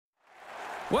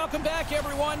Welcome back,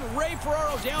 everyone. Ray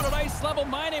Ferraro down at ice level.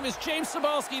 My name is James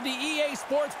Cybulski. The EA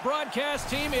Sports broadcast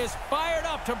team is fired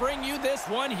up to bring you this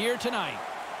one here tonight.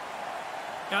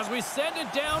 As we send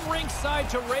it down ringside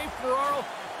to Ray Ferraro,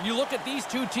 you look at these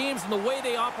two teams and the way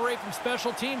they operate from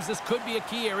special teams, this could be a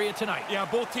key area tonight. Yeah,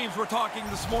 both teams were talking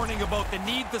this morning about the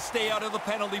need to stay out of the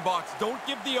penalty box. Don't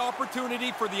give the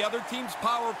opportunity for the other team's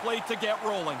power play to get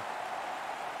rolling.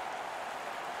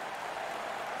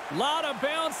 Lot of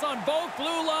bounce on both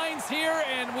blue lines here,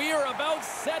 and we are about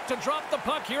set to drop the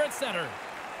puck here at center.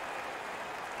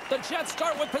 The Jets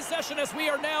start with possession as we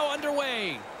are now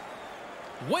underway.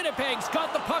 Winnipeg's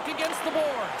got the puck against the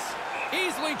boards.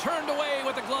 Easily turned away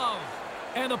with the glove.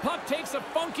 And the puck takes a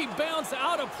funky bounce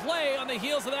out of play on the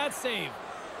heels of that save.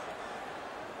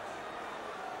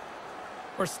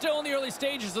 We're still in the early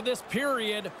stages of this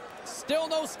period. Still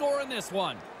no score in this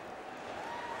one.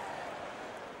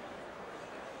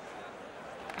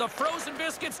 The frozen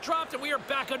biscuits dropped, and we are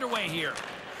back underway here.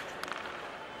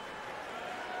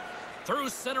 Through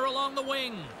center along the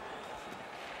wing.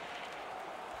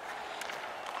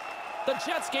 The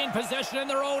Jets gain possession in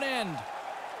their own end.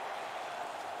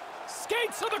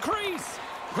 Skates to the crease.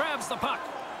 Grabs the puck.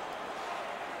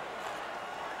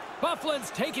 Bufflin's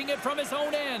taking it from his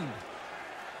own end.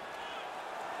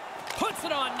 Puts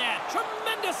it on net.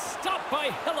 Tremendous stop by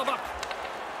Hellebuck.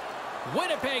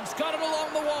 Winnipeg's got it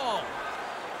along the wall.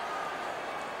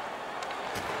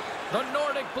 The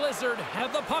Nordic Blizzard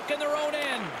have the puck in their own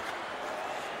end.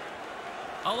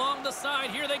 Along the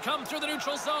side, here they come through the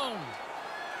neutral zone.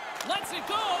 Lets it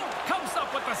go. Comes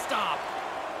up with the stop.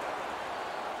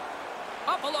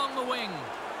 Up along the wing.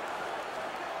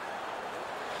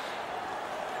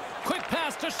 Quick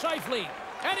pass to Scheifele.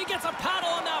 And he gets a paddle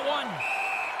on that one.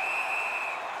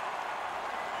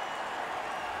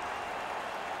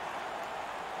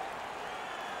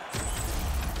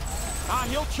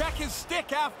 He'll check his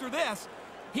stick after this.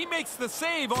 He makes the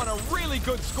save on a really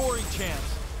good scoring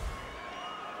chance.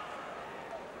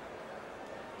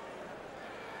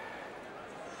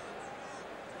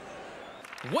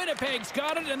 Winnipeg's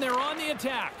got it, and they're on the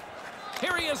attack.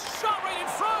 Here he is, shot right in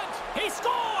front. He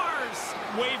scores!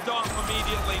 Waved off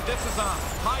immediately. This is a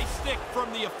high stick from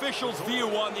the official's view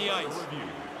on the ice.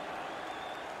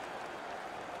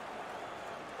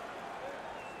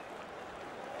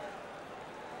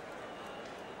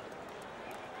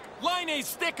 Laine's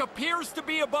stick appears to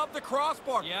be above the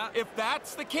crossbar. Yeah. If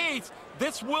that's the case,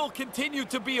 this will continue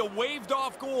to be a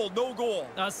waved-off goal, no goal.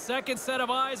 A second set of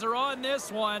eyes are on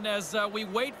this one as we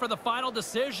wait for the final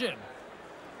decision.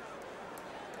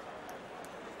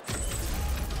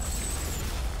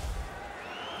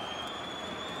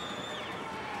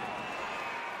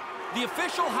 The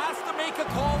official has to make a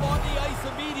call on the ice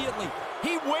immediately.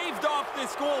 He waved off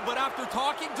this goal, but after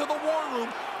talking to the war room,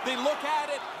 they look at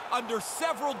it under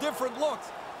several different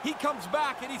looks. He comes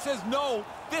back and he says, no,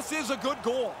 this is a good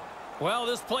goal. Well,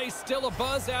 this play's still a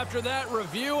buzz after that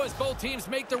review as both teams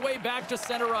make their way back to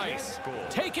center ice.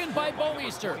 Taken by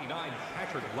Boeister.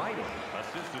 Patrick Laine,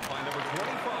 assisted by number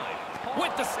 25.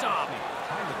 With the stop.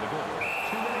 Time of the goal,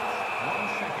 2 minutes, 1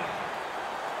 second.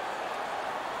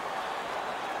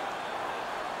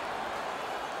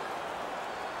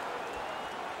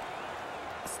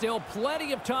 Still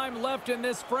plenty of time left in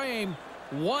this frame.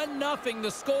 1-0 the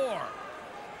score.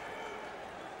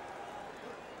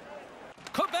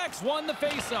 Quebec's won the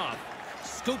faceoff.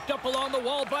 Scooped up along the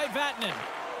wall by Vatanen.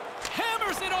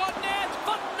 Hammers it on net.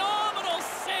 Phenomenal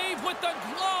save with the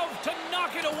glove to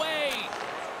knock it away.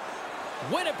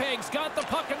 Winnipeg's got the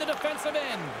puck in the defensive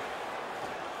end.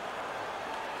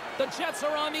 The Jets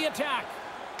are on the attack.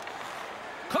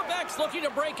 Quebec's looking to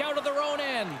break out of their own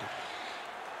end.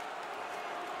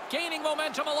 Gaining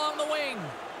momentum along the wing.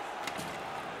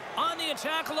 On the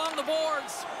attack along the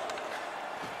boards.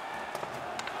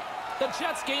 The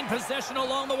Jets gain possession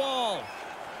along the wall.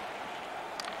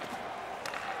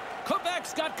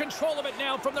 Quebec's got control of it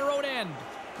now from their own end.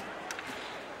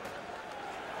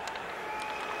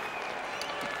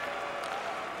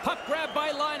 Puck grab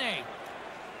by Laine.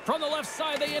 From the left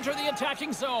side, they enter the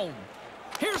attacking zone.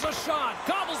 Here's a shot.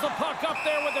 Gobbles the puck up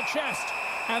there with the chest.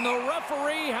 And the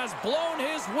referee has blown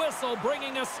his whistle,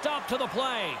 bringing a stop to the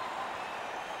play.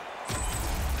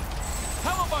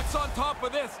 Hellebuck's on top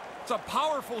of this. It's a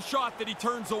powerful shot that he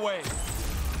turns away.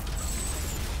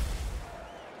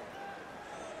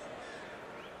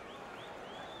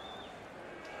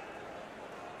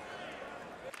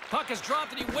 Puck is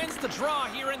dropped and he wins the draw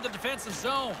here in the defensive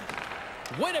zone.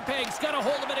 Winnipeg's got a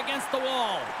hold of it against the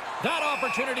wall. That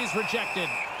opportunity's rejected.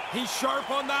 He's sharp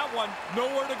on that one.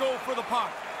 Nowhere to go for the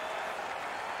puck.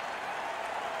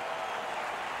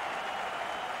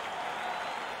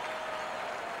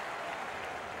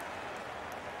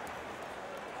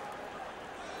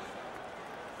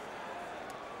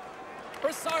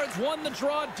 Brassard's won the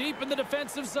draw deep in the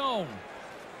defensive zone.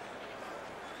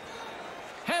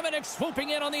 Hamonic swooping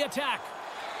in on the attack.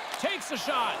 Takes a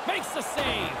shot, makes the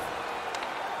save.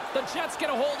 The Jets get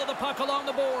a hold of the puck along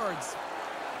the boards.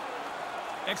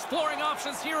 Exploring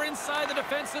options here inside the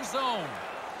defensive zone.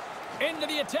 Into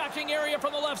the attacking area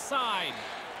from the left side.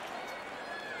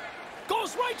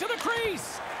 Goes right to the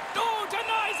crease. Oh,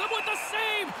 denies him with the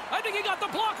save. I think he got the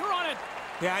blocker on it.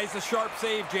 Yeah, he's a sharp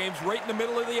save, James. Right in the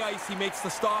middle of the ice, he makes the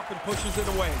stop and pushes it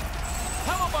away.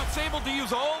 Hellebuck's able to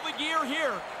use all the gear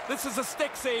here. This is a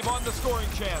stick save on the scoring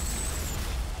chance.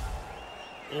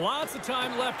 Lots of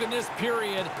time left in this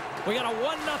period. We got a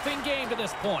 1-0 game to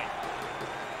this point.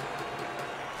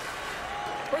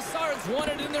 Brassard's won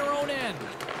it in their own end.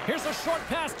 Here's a short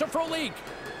pass to Frolik.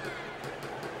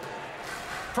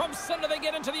 From center, they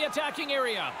get into the attacking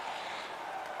area.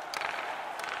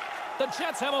 The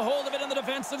Jets have a hold of it in the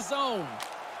defensive zone.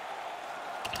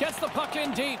 Gets the puck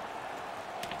in deep.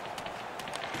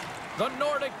 The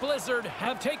Nordic Blizzard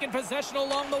have taken possession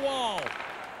along the wall.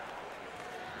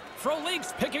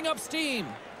 Frolik's picking up steam.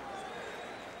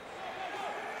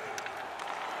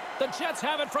 The Jets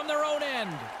have it from their own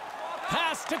end.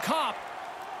 Pass to Kopp.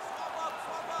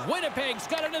 Winnipeg's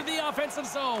got it into the offensive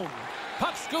zone.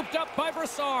 Puck scooped up by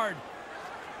Brassard.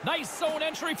 Nice zone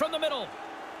entry from the middle.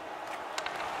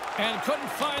 And couldn't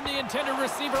find the intended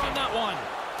receiver on that one.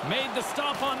 Made the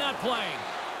stop on that play.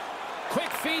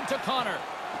 Quick feed to Connor.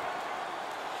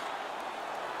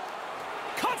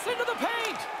 Cuts into the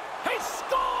paint. He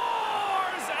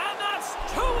scores! And that's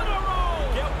 2 in a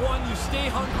row! Get one, you stay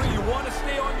hungry, you want to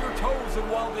stay on your toes,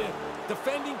 and while the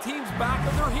defending team's back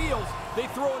on their heels, they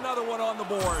throw another one on the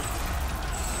board.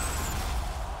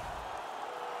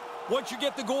 Once you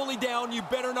get the goalie down, you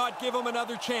better not give him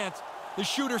another chance. The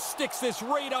shooter sticks this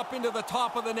right up into the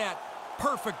top of the net.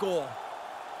 Perfect goal.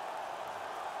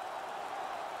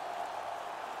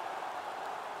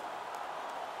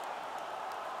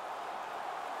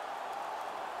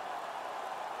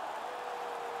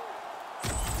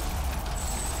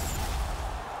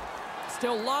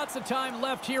 Still lots of time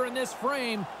left here in this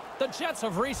frame. The Jets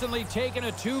have recently taken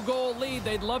a 2-goal lead.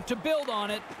 They'd love to build on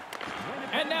it.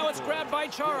 And now it's grabbed by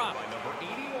Chara.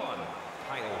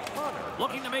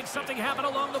 Looking to make something happen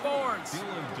along the boards.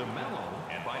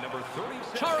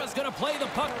 Chara's going to play the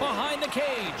puck behind the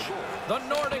cage. The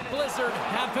Nordic Blizzard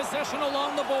have possession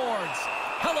along the boards.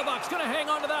 Hellebuck's going to hang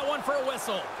on to that one for a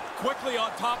whistle. Quickly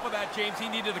on top of that, James. He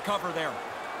needed a cover there.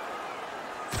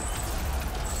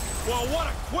 Well, what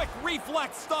a quick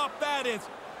reflex stop that is.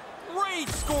 Great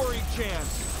scoring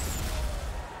chance.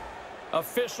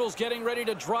 Officials getting ready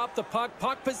to drop the puck.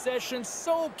 Puck possession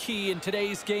so key in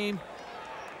today's game.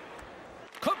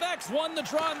 Quebec's won the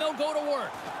draw and they'll go to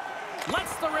work.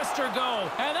 Lets the wrister go.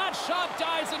 And that shot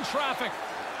dies in traffic.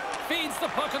 Feeds the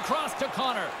puck across to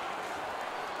Connor.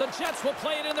 The Jets will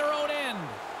play it in their own end.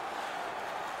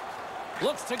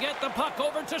 Looks to get the puck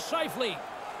over to Scheifele.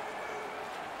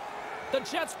 The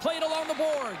Jets played along the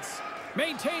boards.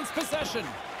 Maintains possession.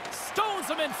 Stones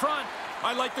him in front.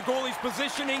 I like the goalie's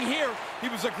positioning here. He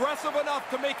was aggressive enough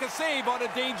to make a save on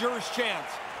a dangerous chance.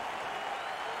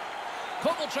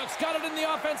 Kovalchuk's got it in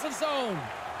the offensive zone.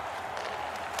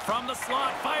 From the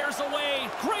slot, fires away.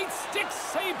 Great stick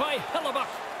save by Hellebuck.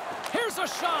 Here's a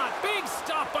shot. Big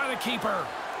stop by the keeper.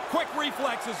 Quick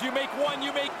reflexes. You make one,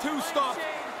 you make two stops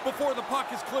before the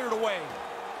puck is cleared away.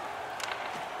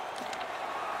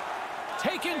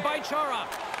 Taken by Chara.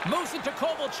 Moves it to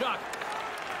Kovalchuk.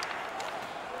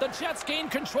 The Jets gain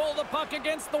control of the puck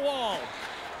against the wall.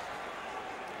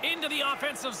 Into the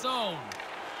offensive zone.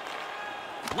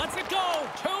 Lets it go.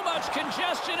 Too much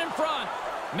congestion in front.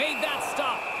 Made that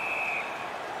stop.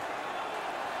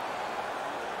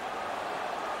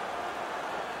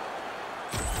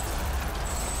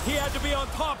 He had to be on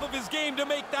top of his game to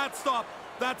make that stop.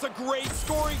 That's a great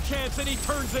scoring chance, and he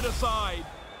turns it aside.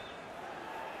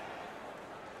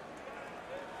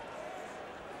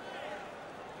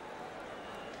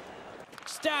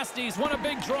 Stastny's won a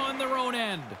big draw in their own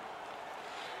end.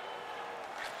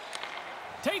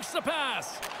 Takes the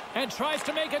pass and tries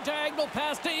to make a diagonal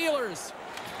pass to Ehlers.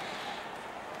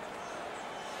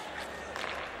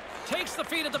 Takes the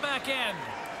feed at the back end.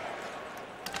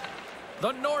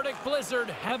 The Nordic Blizzard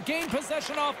have gained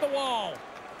possession off the wall.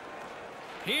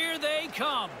 Here they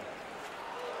come.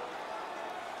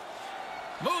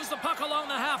 Moves the puck along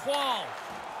the half wall.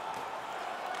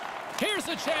 Here's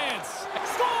a chance.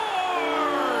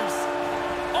 Scores!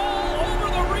 All over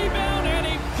the rebound, and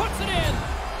he puts it in.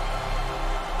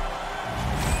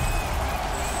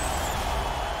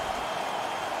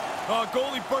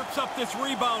 Goalie burps up this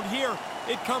rebound here.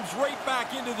 It comes right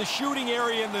back into the shooting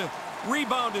area, and the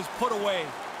Rebound is put away.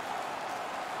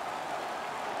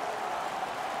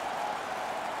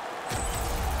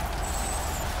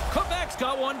 Quebec's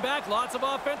got one back. Lots of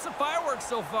offensive fireworks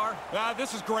so far.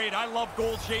 This is great. I love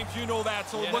goals, James. You know that.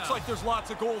 So it looks like there's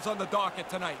lots of goals on the docket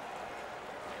tonight.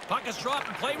 Puck is dropped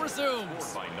and play resumes.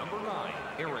 Scored by number 9,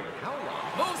 Eric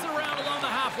Howland. Moves it around along the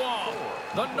half wall.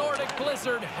 The Nordic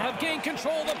Blizzard have gained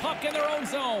control of the puck in their own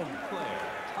zone.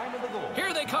 Time of the goal.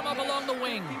 Here they come up along the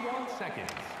wing. 51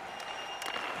 seconds.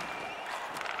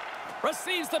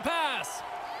 Receives the pass.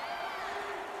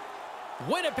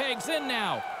 Winnipeg's in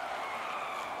now.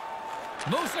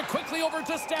 Moves it quickly over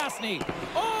to Stastny.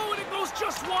 Oh, and it goes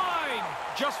just wide.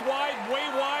 Just wide, way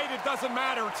wide, it doesn't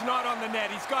matter. It's not on the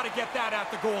net. He's got to get that at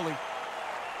the goalie.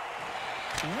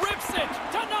 Rips it.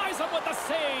 Denies him with the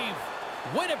save.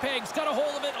 Winnipeg's got a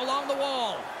hold of it along the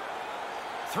wall.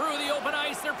 Through the open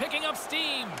ice, they're picking up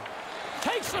steam.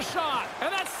 Takes a shot,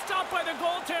 and that's stopped by the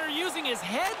goaltender using his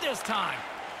head this time.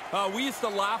 We used to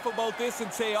laugh about this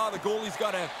and say, the goalie's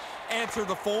got to answer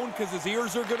the phone because his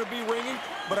ears are going to be ringing,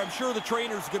 but I'm sure the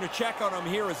trainer's going to check on him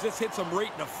here as this hits him right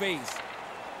in the face.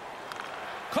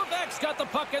 Quebec's got the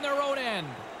puck in their own end.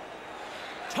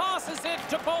 Tosses it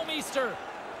to Bouwmeester.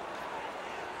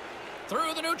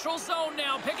 Through the neutral zone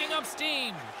now, picking up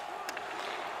steam.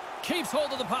 Keeps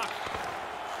hold of the puck.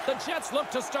 The Jets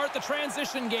look to start the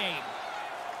transition game.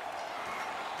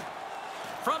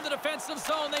 From the defensive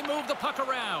zone, they move the puck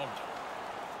around.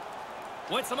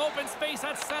 With some open space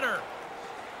at center.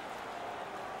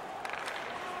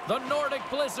 The Nordic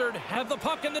Blizzard have the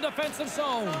puck in the defensive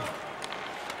zone.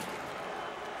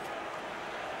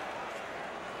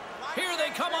 Here they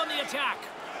come on the attack.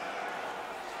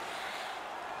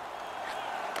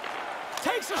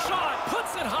 Takes a shot,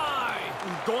 puts it high.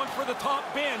 Going for the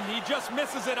top bin. He just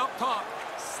misses it up top.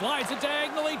 Slides it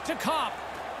diagonally to Kopp.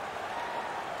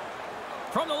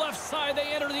 From the left side,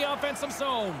 they enter the offensive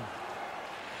zone.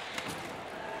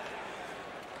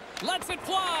 Lets it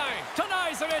fly.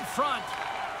 Denies it in front.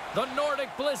 The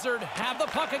Nordic Blizzard have the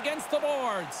puck against the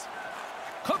boards.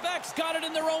 Quebec's got it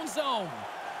in their own zone.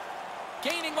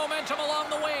 Gaining momentum along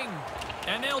the wing.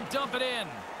 And they'll dump it in.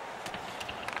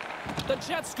 The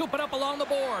Jets scoop it up along the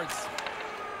boards.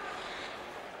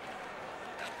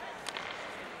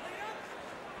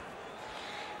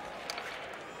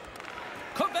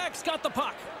 Quebec's got the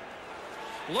puck.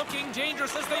 Looking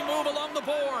dangerous as they move along the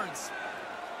boards.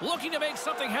 Looking to make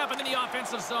something happen in the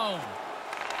offensive zone.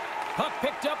 Puck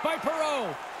picked up by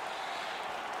Perreault.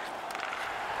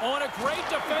 On a great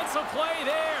defensive play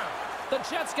there. The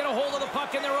Jets get a hold of the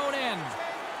puck in their own end.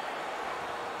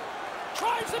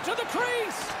 Drives it to the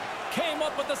crease. Came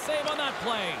up with the save on that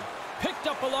play. Picked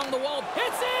up along the wall.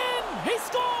 It's in! He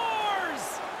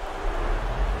scores!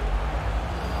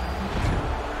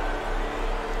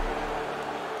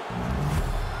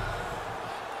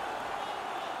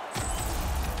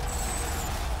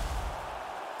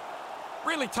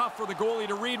 Really tough for the goalie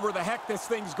to read where the heck this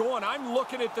thing's going. I'm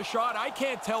looking at the shot. I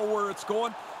can't tell where it's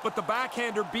going, but the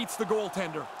backhander beats the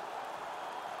goaltender.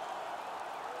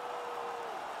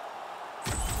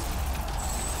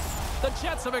 The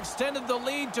Jets have extended the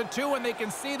lead to 2, and they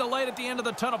can see the light at the end of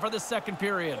the tunnel for this second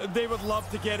period. They would love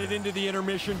to get it into the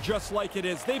intermission just like it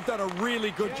is. They've done a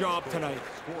really good job tonight.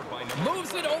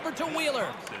 Moves it over to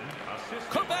Wheeler.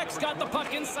 Quebec's got the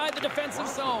puck inside the defensive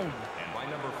zone.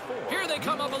 Here they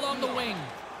come up along the wing.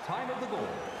 Time of the goal,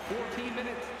 14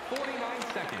 minutes, 49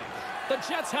 seconds. The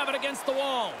Jets have it against the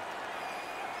wall.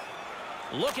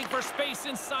 Looking for space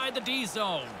inside the D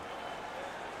zone.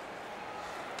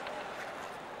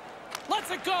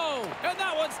 Lets it go, and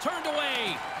that one's turned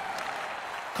away.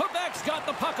 Quebec's got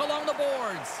the puck along the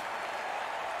boards.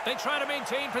 They try to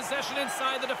maintain possession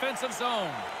inside the defensive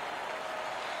zone.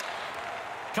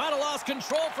 Kind of lost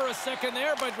control for a second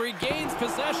there, but regains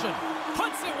possession.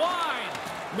 Puts it wide.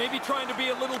 Maybe trying to be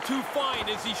a little too fine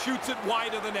as he shoots it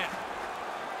wide of the net.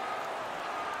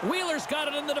 Wheeler's got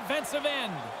it in the defensive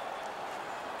end.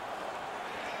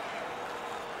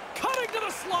 Cutting to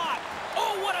the slot.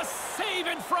 Oh, what a save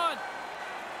in front.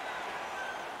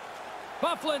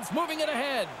 Bufflin's moving it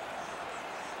ahead.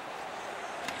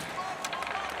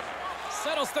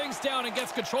 Settles things down and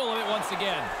gets control of it once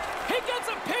again. He gets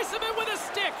a piece of it with a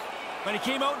stick. But he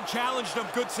came out and challenged him.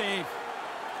 Good save.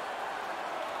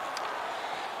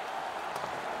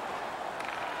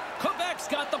 Quebec's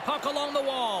got the puck along the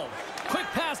wall. Quick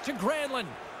pass to Granlund.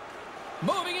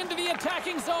 Moving into the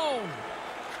attacking zone.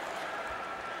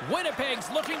 Winnipeg's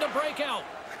looking to break out.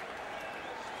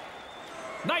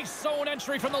 Nice zone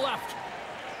entry from the left.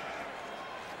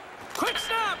 Quick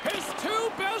snap. His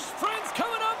two best friends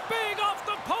coming up big off the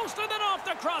the post and then off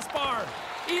the crossbar.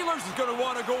 Ehlers is going to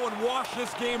want to go and wash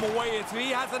this game away. If he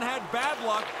hasn't had bad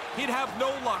luck, he'd have no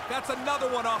luck. That's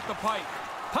another one off the pipe.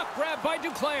 Puck grab by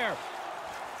Duclair.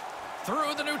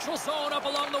 Through the neutral zone up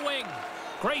along the wing.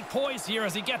 Great poise here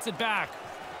as he gets it back.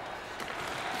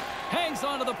 Hangs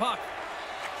onto the puck.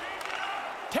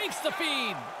 Takes the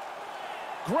feed.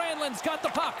 Granlund's got the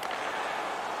puck.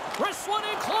 Wrists one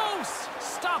in close.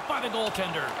 Stopped by the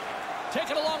goaltender.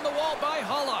 Taken along the wall by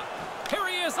Holla. Here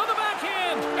he is on the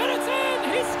backhand. And it's in.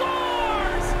 He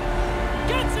scores.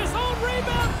 Gets his own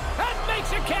rebound and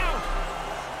makes it count.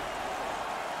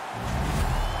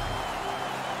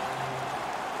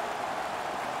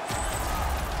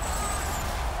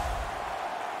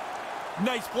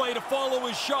 Nice play to follow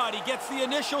his shot. He gets the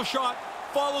initial shot,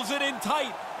 follows it in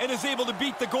tight, and is able to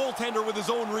beat the goaltender with his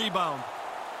own rebound.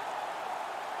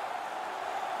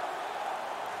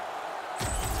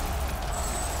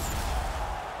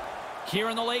 Here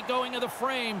in the late going of the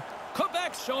frame,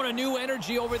 Quebec's shown a new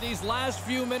energy over these last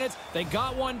few minutes. They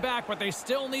got one back, but they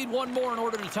still need one more in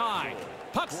order to tie.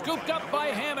 Puck scooped up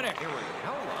by Hamonic.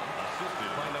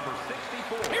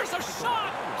 Here's a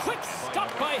shot! Quick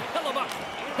stop by Hillebuck.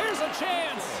 Here's a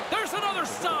chance. There's another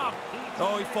stop.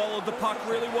 Oh, he followed the puck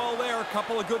really well there. A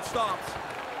couple of good stops.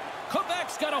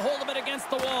 Quebec's got a hold of it against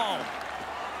the wall.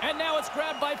 And now it's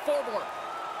grabbed by Forbort.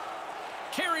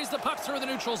 Carries the puck through the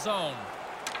neutral zone.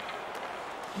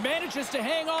 Manages to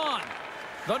hang on.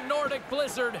 The Nordic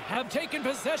Blizzard have taken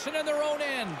possession in their own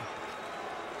end.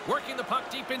 Working the puck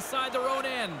deep inside their own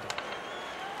end.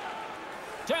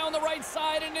 Down the right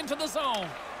side and into the zone.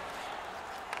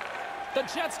 The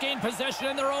Jets gain possession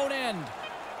in their own end.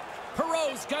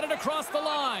 Perreault's got it across the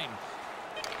line.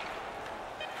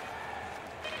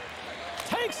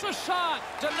 Takes a shot.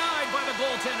 Denied by the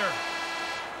goaltender.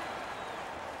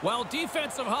 Well,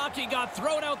 defensive hockey got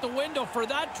thrown out the window for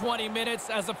that 20 minutes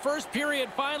as the first period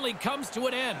finally comes to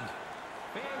an end.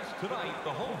 Fans, tonight, the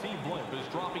home team blimp is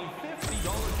dropping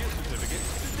 $50 gift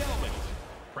certificates to Delman's.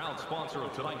 Proud sponsor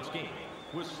of tonight's game.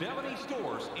 With 70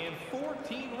 stores and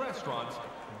 14 restaurants,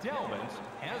 Delman's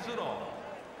has it all.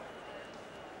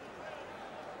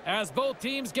 As both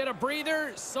teams get a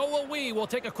breather, so will we. We'll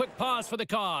take a quick pause for the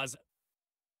cause.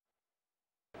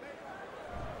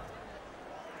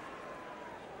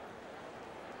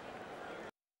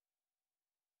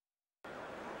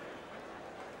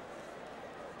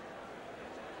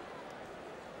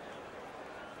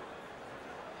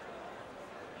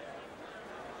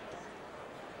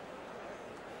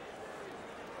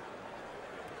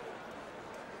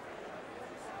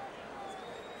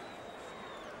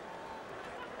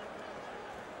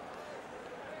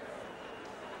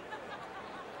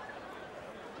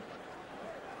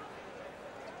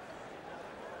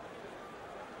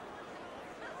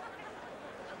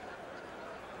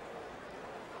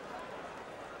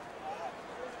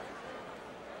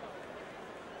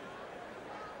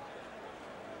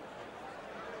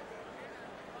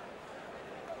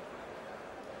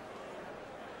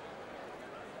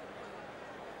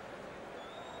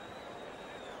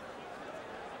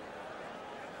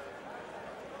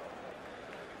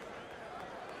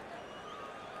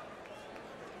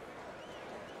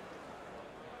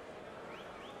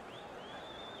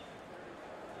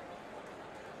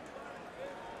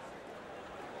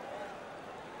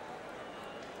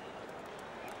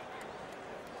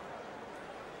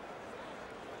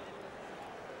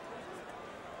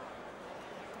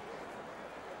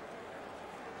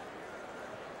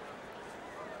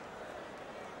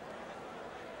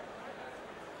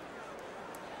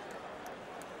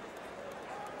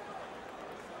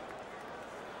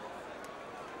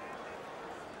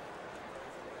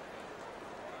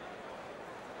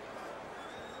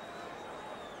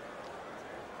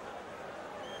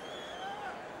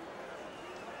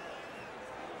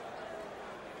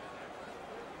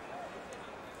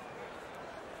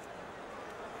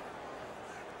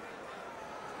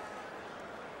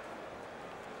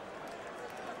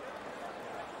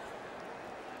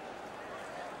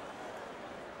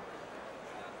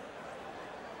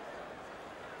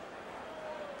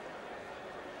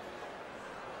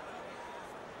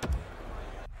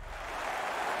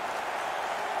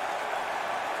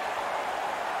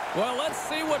 Well, let's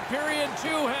see what period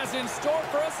 2 has in store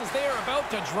for us as they are about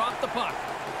to drop the puck.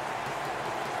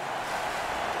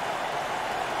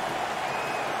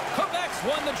 Quebec's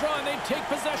won the draw, and they take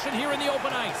possession here in the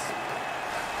open ice.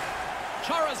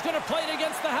 Chara's going to play it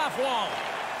against the half wall.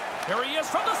 Here he is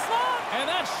from the slot,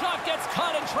 and that shot gets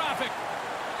caught in traffic.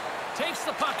 Takes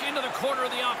the puck into the corner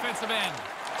of the offensive end.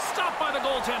 Stopped by the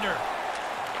goaltender.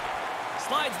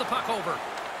 Slides the puck over.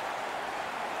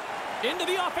 Into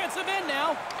the offensive end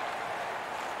now.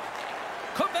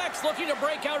 Quebec's looking to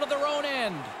break out of their own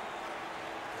end.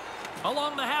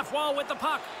 Along the half wall with the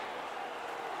puck.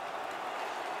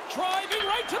 Driving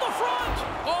right to the front.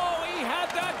 Oh, he had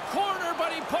that corner,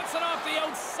 but he puts it off the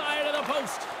outside of the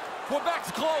post.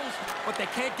 Quebec's close, but they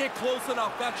can't get close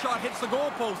enough. That shot hits the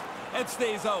goalpost and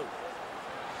stays out.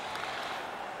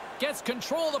 Gets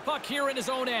control of the puck here in his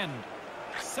own end.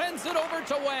 Sends it over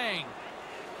to Wang.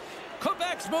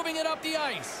 Quebec's moving it up the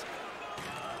ice.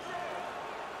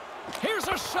 Here's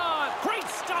a shot. Great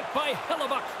stop by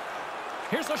Hellebuck.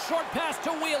 Here's a short pass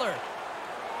to Wheeler.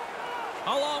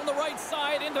 Along the right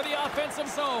side into the offensive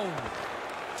zone.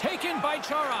 Taken by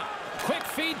Chara. Quick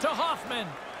feed to Hoffman.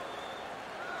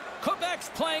 Quebec's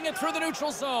playing it through the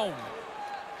neutral zone.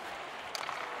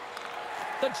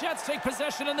 The Jets take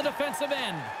possession in the defensive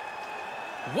end.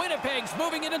 Winnipeg's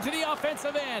moving it into the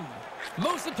offensive end.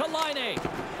 Moves it to Laine.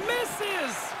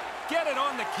 Misses! Get it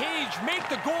on the cage. Make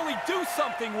the goalie do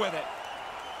something with it.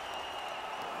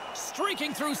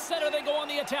 Streaking through center, they go on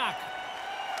the attack.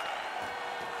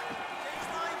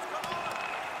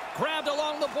 Grabbed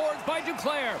along the boards by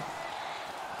Duclair.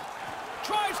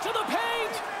 Drives to the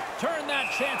paint. Turn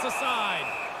that chance aside.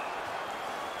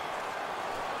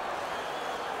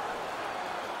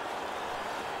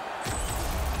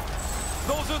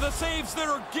 Those are the saves that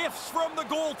are gifts from the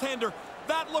goaltender.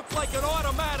 That looked like an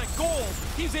automatic goal.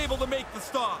 He's able to make the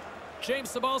stop.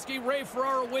 James Cybulski, Ray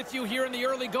Ferraro with you here in the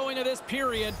early going of this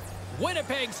period.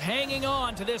 Winnipeg's hanging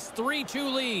on to this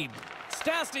 3-2 lead.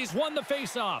 Stastny's won the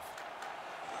faceoff.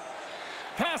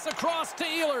 Pass across to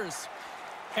Ehlers.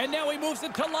 And now he moves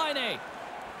it to Laine.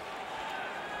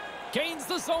 Gains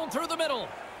the zone through the middle.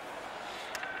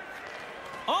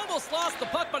 Almost lost the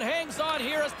puck, but hangs on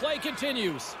here as play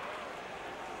continues.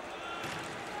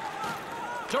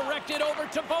 Directed over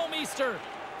to Bouwmeester.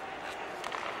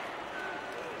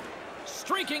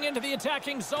 Streaking into the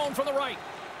attacking zone from the right.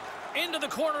 Into the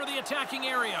corner of the attacking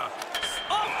area.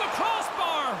 Off the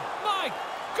crossbar! My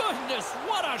goodness,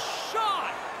 what a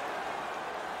shot!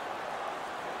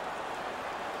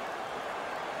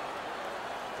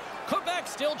 Quebec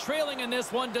still trailing in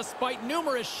this one despite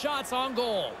numerous shots on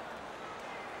goal.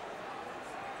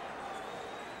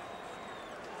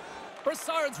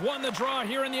 Brassard's won the draw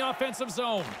here in the offensive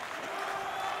zone.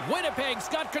 Winnipeg's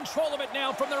got control of it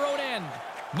now from their own end.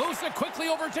 Moves it quickly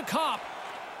over to Kopp.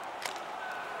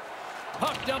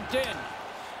 Puck dumped in.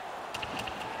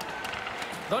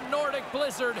 The Nordic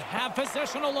Blizzard have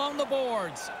possession along the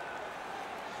boards.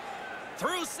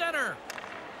 Through center.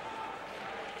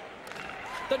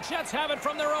 The Jets have it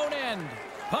from their own end.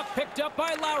 Puck picked up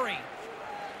by Lowry.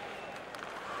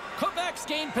 Quebec's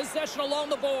gained possession along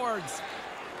the boards.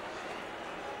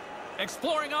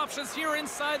 Exploring options here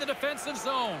inside the defensive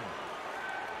zone.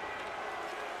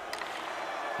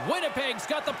 Winnipeg's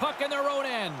got the puck in their own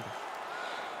end.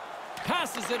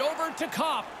 Passes it over to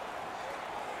Kopp.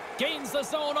 Gains the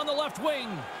zone on the left wing.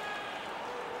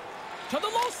 To the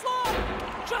low slot.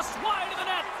 Just wide of the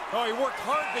net. Oh, he worked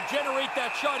hard to generate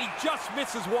that shot. He just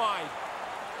misses wide.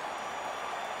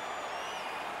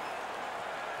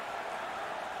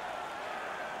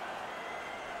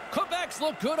 Quebec's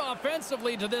look good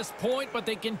offensively to this point, but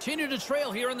they continue to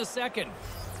trail here in the second.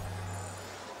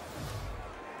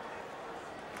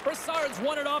 Brassard's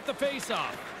won it off the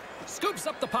faceoff. Scoops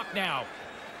up the puck now.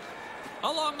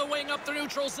 Along the wing up the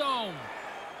neutral zone.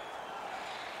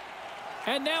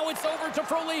 And now it's over to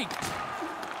Frolik.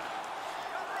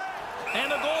 And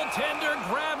the goaltender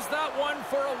grabs that one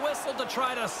for a whistle to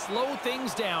try to slow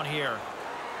things down here.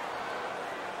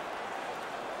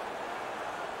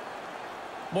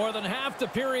 More than half the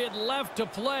period left to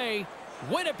play.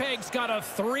 Winnipeg's got a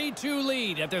 3-2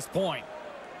 lead at this point.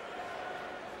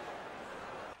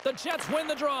 The Jets win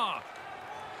the draw.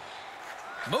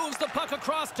 Moves the puck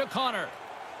across to Connor.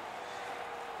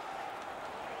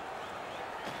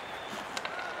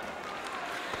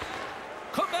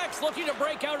 Quebec's looking to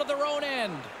break out of their own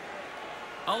end.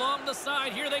 Along the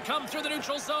side, here they come through the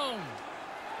neutral zone.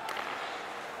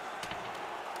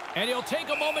 And he'll take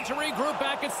a moment to regroup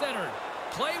back at center.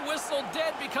 Play whistle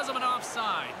dead because of an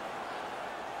offside.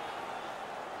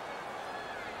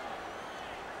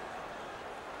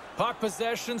 Puck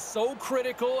possession so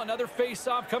critical. Another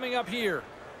face-off coming up here.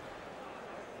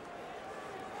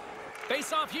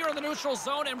 Face-off here in the neutral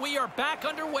zone, and we are back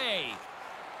underway.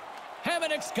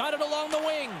 Hamonic's got it along the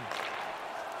wing.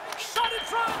 Shot in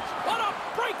front. What a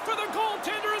break for the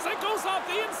goaltender as it goes off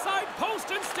the inside post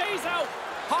and stays out.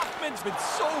 Hoffman's been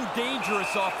so dangerous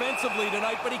offensively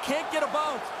tonight, but he can't get a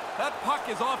bounce. That puck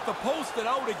is off the post and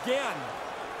out again.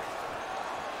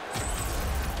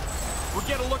 We'll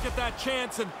get a look at that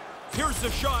chance, and here's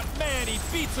the shot. Man, he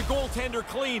beats the goaltender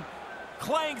clean.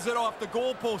 clangs it off the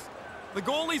goalpost. The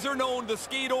goalies are known to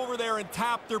skate over there and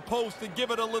tap their post and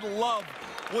give it a little love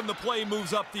when the play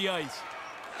moves up the ice.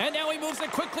 And now he moves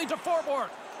it quickly to forward.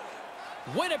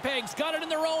 Winnipeg's got it in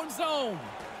their own zone.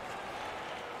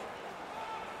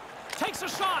 Takes a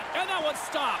shot, and that one's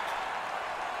stopped.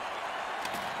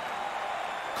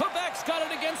 Quebec's got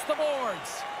it against the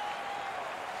boards.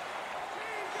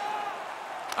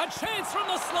 A chance from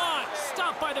the slot.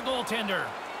 Stopped by the goaltender.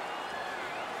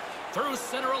 Through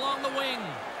center along the wing.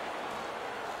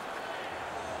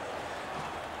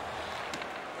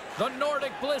 The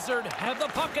Nordic Blizzard have the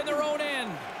puck in their own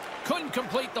end. Couldn't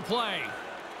complete the play.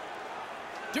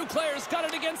 Duclair's got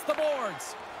it against the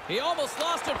boards. He almost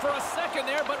lost it for a second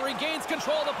there, but regains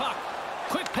control of the puck.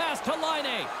 Quick pass to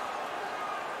Laine.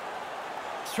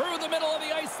 Through the middle of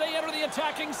the ice, they enter the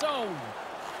attacking zone.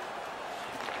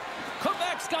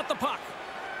 Quebec's got the puck.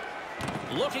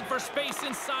 Looking for space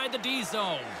inside the D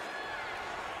zone.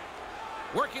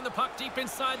 Working the puck deep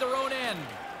inside their own end.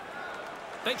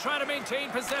 They try to maintain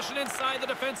possession inside the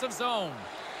defensive zone.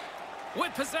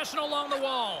 With possession along the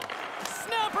wall.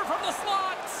 Snapper from the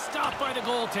slot. Stopped by the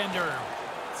goaltender.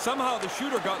 Somehow the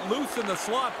shooter got loose in the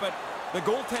slot, but the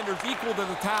goaltender's equal to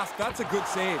the task. That's a good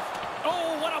save.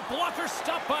 Oh, what a blocker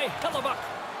stop by Hellebuck.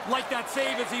 Like that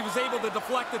save as he was able to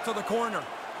deflect it to the corner.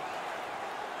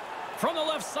 From the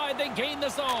left side, they gain the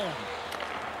zone.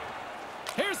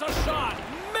 Here's a shot.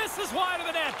 Misses wide of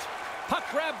the net. Puck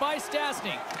grabbed by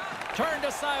Stastny. Turned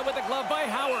aside with the glove by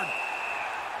Howard.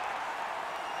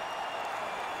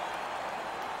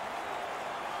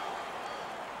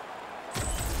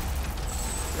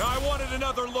 I wanted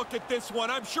another look at this one.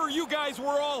 I'm sure you guys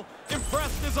were all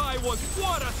impressed as I was.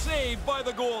 What a save by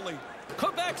the goalie.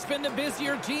 Quebec's been the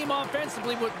busier team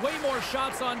offensively with way more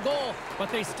shots on goal, but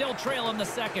they still trail in the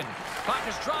second. Puck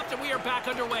is dropped and we are back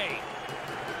underway.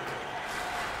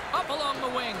 Up along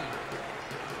the wing.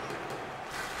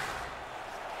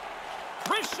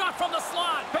 Wrist shot from the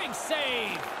slot. Big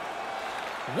save.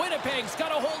 Winnipeg's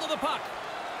got a hold of the puck.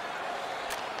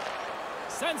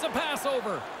 Sends a pass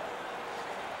over.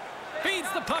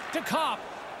 Feeds the puck to Kopp.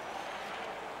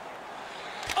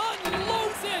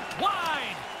 Unloads it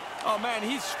wide. Oh, man,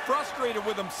 he's frustrated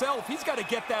with himself. He's got to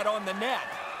get that on the net.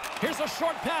 Here's a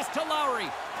short pass to Lowry.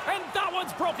 And that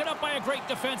one's broken up by a great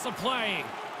defensive play.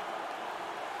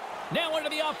 Now into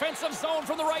the offensive zone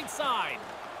from the right side.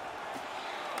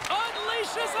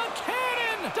 Unleashes a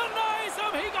cannon. Denies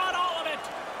him. He got all of it.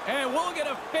 And we'll get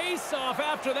a face-off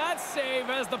after that save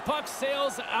as the puck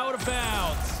sails out of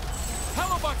bounds.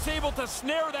 Hellebuck's able to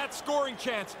snare that scoring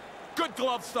chance. Good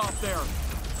glove stop there.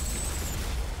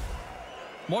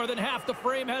 More than half the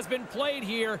frame has been played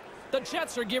here. The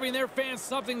Jets are giving their fans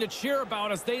something to cheer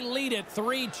about as they lead it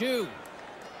 3-2.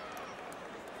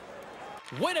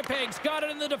 Winnipeg's got it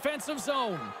in the defensive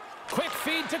zone. Quick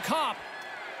feed to Kopp.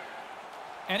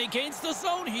 And he gains the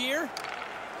zone here.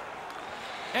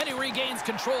 And he regains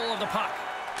control of the puck.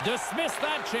 Dismissed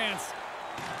that chance.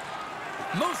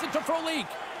 Moves it to Frolik.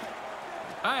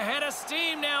 Ahead of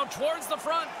steam now towards the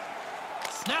front.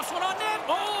 Snaps one on net.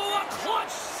 Oh, a clutch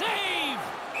save!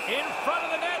 In front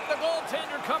of the net, the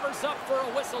goaltender covers up for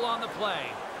a whistle on the play.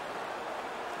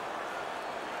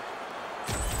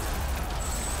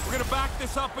 We're going to back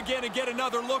this up again and get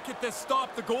another look at this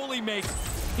stop the goalie makes.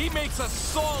 He makes a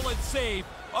solid save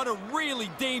on a really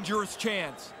dangerous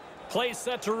chance. Play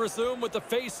set to resume with the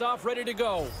face-off ready to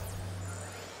go.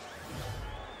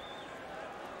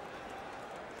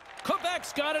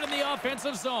 Quebec's got it in the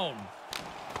offensive zone.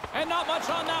 And not much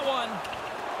on that one.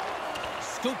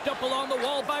 Scooped up along the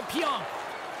wall by Pionk.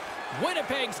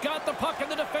 Winnipeg's got the puck in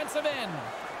the defensive end.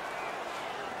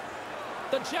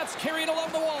 The Jets carry it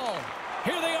along the wall.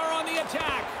 Here they are on the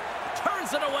attack.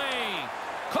 Turns it away.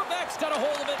 Quebec's got a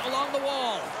hold of it along the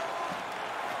wall.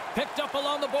 Picked up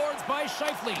along the boards by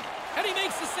Scheifele. And he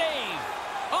makes the save.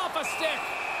 Off a stick.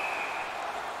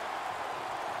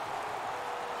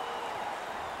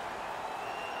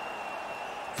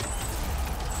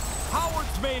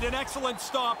 Howard's made an excellent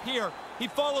stop here. He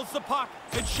follows the puck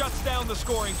and shuts down the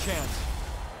scoring chance.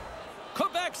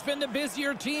 Quebec's been the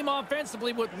busier team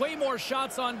offensively with way more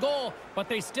shots on goal, but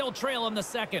they still trail in the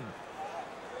second.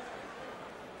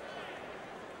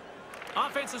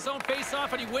 Offensive zone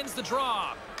face-off, and he wins the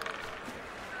draw.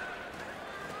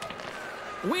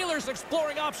 Wheeler's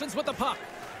exploring options with the puck.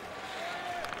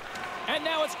 And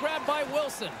now it's grabbed by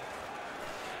Wilson.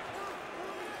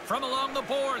 From along the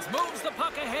boards, moves the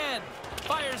puck ahead.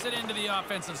 Fires it into the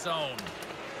offensive zone.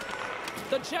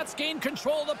 The Jets gain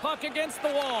control of the puck against the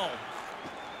wall.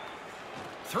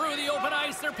 Through the open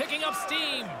ice, they're picking up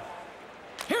steam.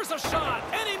 Here's a shot,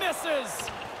 and he misses.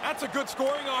 That's a good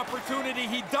scoring opportunity.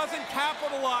 He doesn't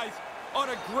capitalize on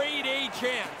a grade A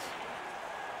chance.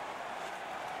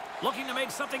 Looking to make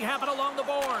something happen along the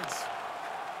boards.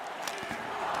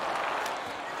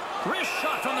 Wrist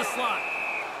shot from the slot.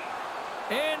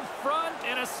 In front,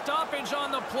 and a stoppage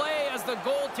on the play as the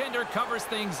goaltender covers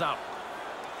things up.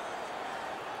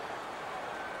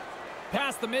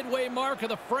 Past the midway mark of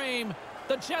the frame,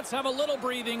 the Jets have a little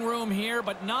breathing room here,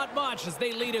 but not much as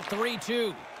they lead at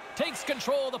 3-2. Takes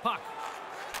control of the puck.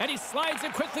 And he slides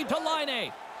it quickly to line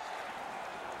A.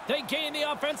 They gain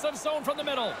the offensive zone from the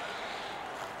middle.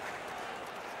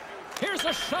 Here's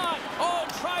a shot. Oh,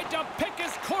 tried to pick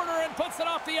his corner and puts it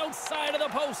off the outside of the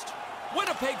post.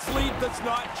 Winnipeg's lead does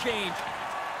not change.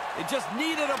 It just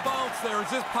needed a bounce there as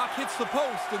this puck hits the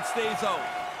post and stays out.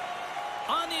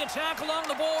 On the attack along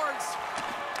the boards.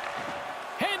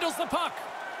 Handles the puck.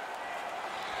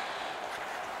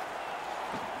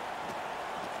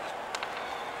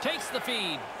 Takes the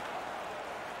feed.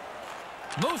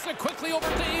 Moves it quickly over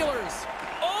to Ehlers.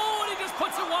 Oh, and he just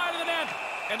puts it wide of the net.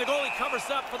 And the goalie covers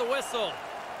up for the whistle.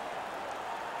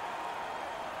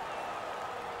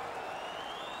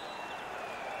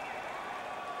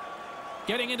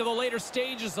 Getting into the later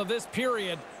stages of this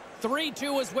period,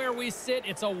 3-2 is where we sit.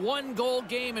 It's a one-goal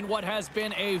game in what has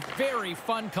been a very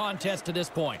fun contest to this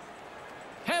point.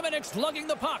 Hamonic's lugging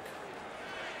the puck.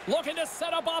 Looking to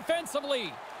set up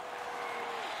offensively.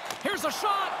 Here's a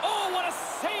shot. Oh, what a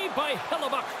save by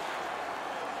Hellebuck.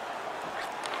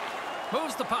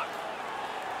 Moves the puck.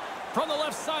 From the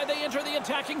left side, they enter the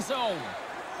attacking zone.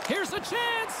 Here's a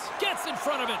chance. Gets in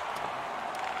front of it.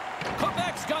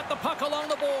 Quebec's got the puck along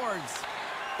the boards.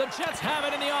 The Jets have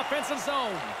it in the offensive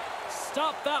zone.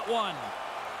 Stop that one.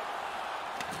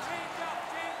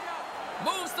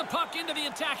 Moves the puck into the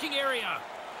attacking area.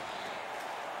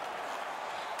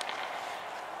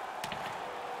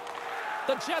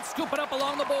 The Jets scoop it up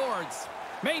along the boards.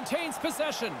 Maintains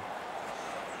possession.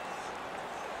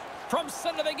 From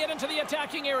center, they get into the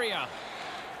attacking area.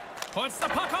 Puts the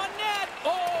puck on net.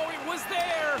 Oh, it was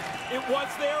there. It was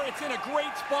there. It's in a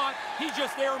great spot. He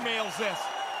just airmails this.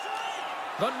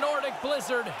 The Nordic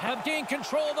Blizzard have gained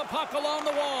control of the puck along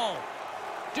the wall.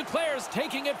 Duclair's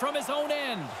taking it from his own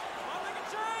end.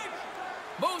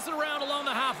 Moves it around along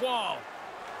the half wall.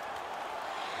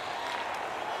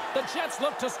 The Jets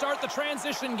look to start the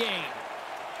transition game.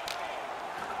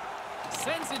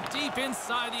 Sends it deep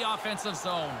inside the offensive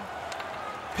zone.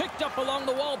 Picked up along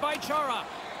the wall by Chara.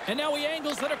 And now he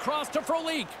angles it across to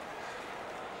Frolik.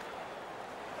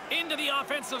 Into the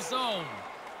offensive zone.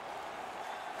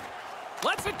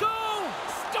 Lets it go!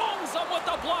 Stones him with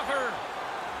the blocker.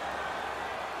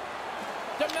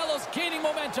 DeMello's gaining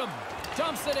momentum.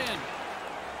 Dumps it in.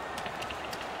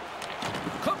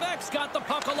 Quebec's got the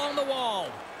puck along the wall.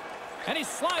 And he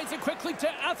slides it quickly to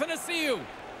Athanasiou.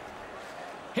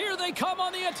 Here they come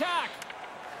on the attack.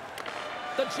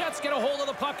 The Jets get a hold of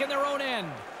the puck in their own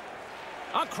end.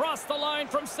 Across the line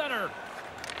from center.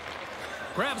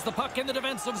 Grabs the puck in the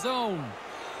defensive zone.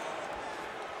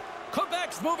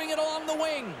 Quebec's moving it along the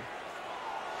wing.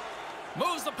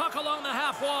 Moves the puck along the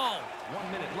half wall.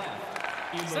 1 minute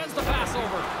left. Sends the pass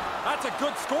over. That's a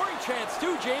good scoring chance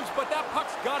too, James, but that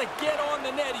puck's got to get on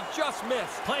the net. He just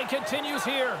missed. Play continues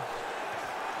here.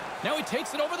 Now he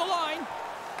takes it over the line.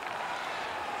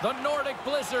 The Nordic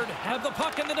Blizzard have the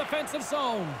puck in the defensive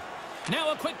zone.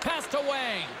 Now a quick pass to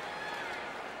Wang.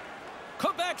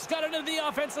 Quebec's got it into the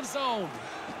offensive zone.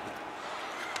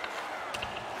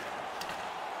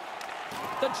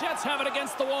 The Jets have it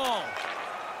against the wall.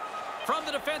 From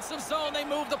the defensive zone, they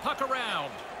move the puck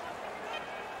around.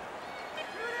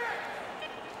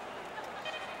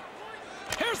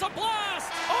 Here's a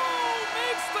blast! Oh,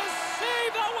 makes the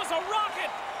save! That was a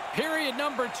rocket! Period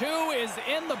number 2 is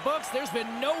in the books. There's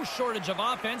been no shortage of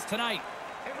offense tonight.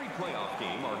 Every playoff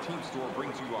game, our team store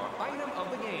brings you our item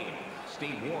of the game.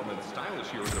 Stay warm and stylish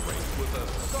here in the rink with a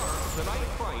scarf tonight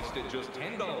priced at just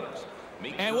 $10.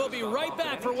 And we'll be right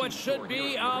back for what should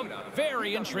be a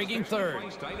very intriguing third.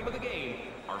 Item of the game.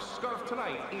 Our scarf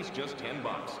tonight is just $10.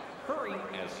 Hurry,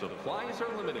 as supplies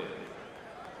are limited.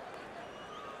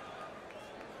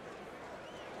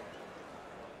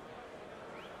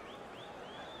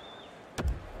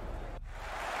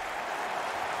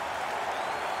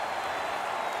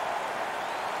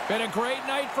 Been a great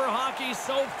night for hockey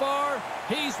so far.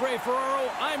 He's Ray Ferraro.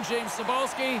 I'm James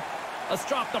Cebulski. Let's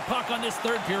drop the puck on this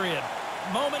third period.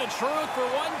 Moment of truth for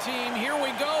one team. Here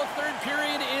we go. Third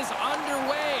period is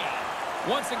underway.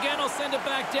 Once again, I'll send it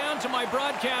back down to my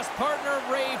broadcast partner,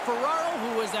 Ray Ferraro,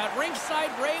 who is at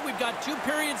ringside. Ray, we've got 2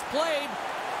 periods played.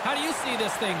 How do you see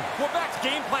this thing? Quebec's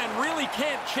game plan really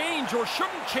can't change or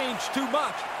shouldn't change too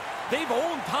much. They've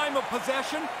owned time of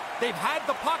possession. They've had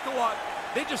the puck a lot.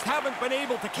 They just haven't been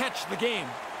able to catch the game.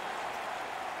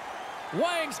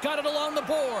 Wang's got it along the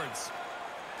boards.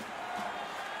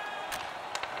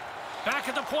 Back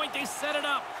at the point, they set it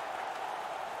up.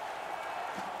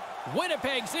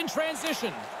 Winnipeg's in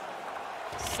transition.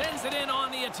 Sends it in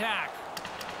on the attack.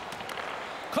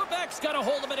 Quebec's got a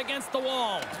hold of it against the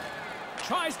wall.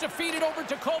 Tries to feed it over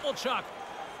to Kovalchuk.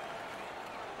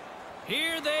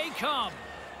 Here they come.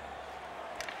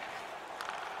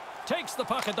 Takes the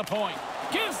puck at the point.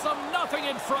 Gives them nothing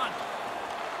in front.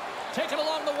 Taken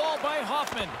along the wall by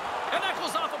Hoffman. And that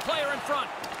goes off a player in front.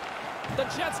 The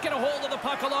Jets get a hold of the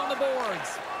puck along the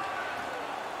boards.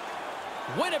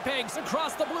 Winnipeg's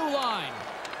across the blue line.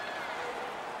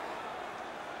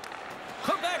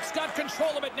 Quebec's got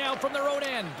control of it now from their own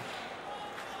end.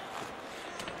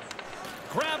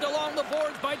 Grabbed along the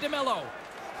boards by DeMello.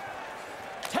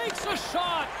 Takes a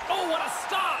shot. Oh, what a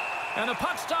stop. And the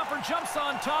puck stopper jumps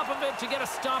on top of it to get a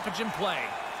stoppage in play.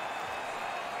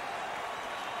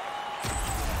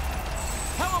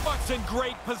 Hellebuck's in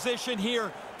great position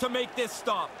here to make this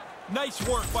stop. Nice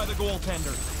work by the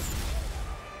goaltender.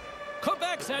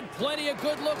 Quebec's had plenty of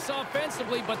good looks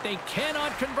offensively, but they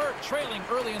cannot convert, trailing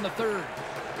early in the third.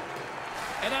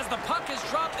 And as the puck is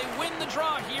dropped, they win the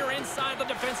draw here inside the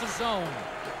defensive zone.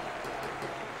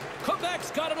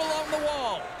 Quebec's got it along the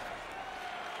wall.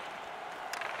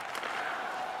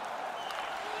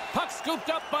 Puck scooped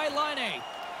up by Laine.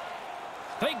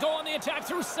 They go on the attack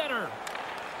through center.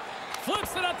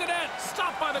 Flips it up the net.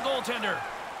 Stopped by the goaltender.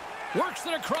 Works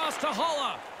it across to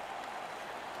Haula.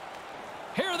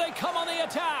 Here they come on the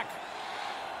attack.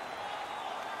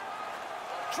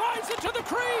 Drives it to the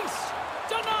crease.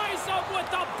 Denies him with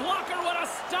the blocker. What a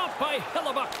stop by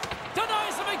Hellebuck.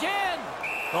 Denies him again.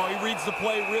 Oh, he reads the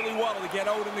play really well to get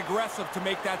out and aggressive to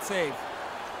make that save.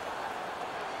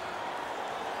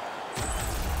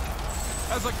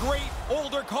 As a great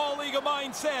older colleague of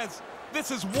mine says,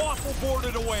 this is waffle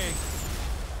boarded away.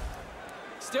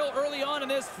 Still early on in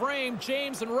this frame,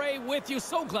 James and Ray with you.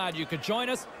 So glad you could join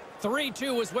us.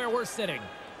 3-2 is where we're sitting.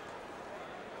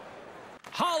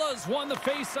 Haula's won the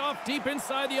face-off deep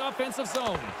inside the offensive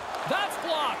zone. That's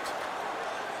blocked.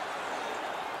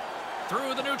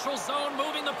 Through the neutral zone,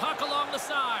 moving the puck along the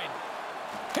side.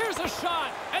 Here's a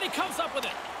shot, and he comes up with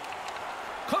it.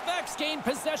 Quebec's gained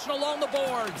possession along the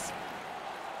boards.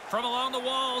 From along the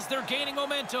walls, they're gaining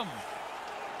momentum.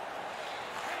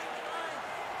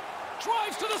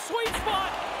 Drives to the sweet spot.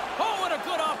 Oh, what a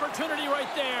good opportunity right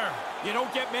there. You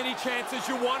don't get many chances.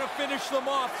 You want to finish them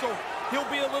off, so he'll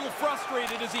be a little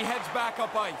frustrated as he heads back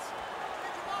up ice.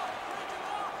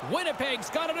 Winnipeg's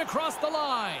got it across the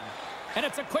line. And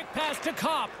it's a quick pass to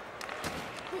Kopp.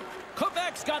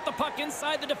 Quebec's got the puck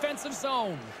inside the defensive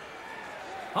zone.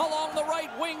 Along the right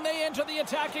wing, they enter the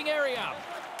attacking area.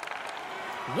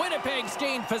 Winnipeg's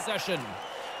gained possession.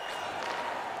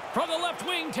 From the left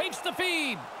wing, takes the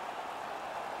feed.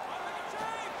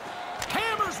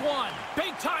 Hammers one.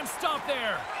 Big time stop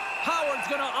there. Howard's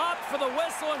going to opt for the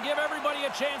whistle and give everybody a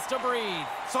chance to breathe.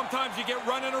 Sometimes you get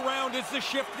running around as the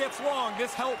shift gets long.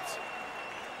 This helps.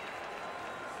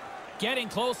 Getting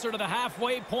closer to the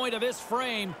halfway point of this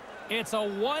frame. It's a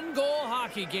one-goal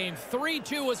hockey game.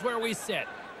 3-2 is where we sit.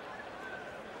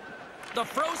 The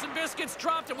frozen biscuits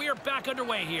dropped, and we are back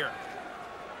underway here.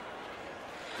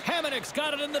 Hamannik's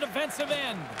got it in the defensive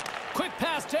end. Quick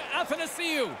pass to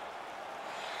Athanasiou.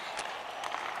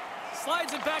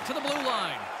 Slides it back to the blue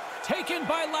line. Taken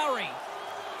by Lowry.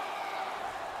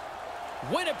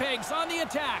 Winnipeg's on the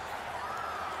attack.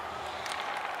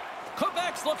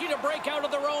 Quebec's looking to break out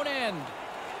of their own end.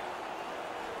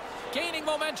 Gaining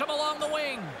momentum along the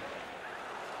wing.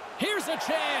 Here's a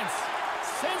chance.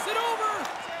 Sends it over.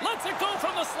 Lets it go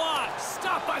from the slot.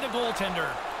 Stopped by the goaltender.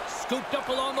 Scooped up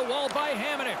along the wall by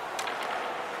Hamannik.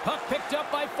 Puck picked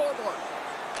up by Forbort.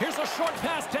 Here's a short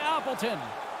pass to Appleton.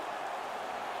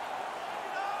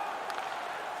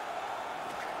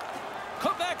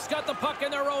 Quebec's got the puck in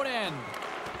their own end.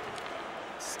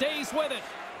 Stays with it.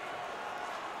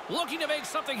 Looking to make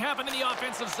something happen in the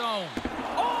offensive zone.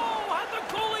 Oh, and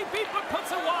the goalie beat but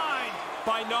puts it wide.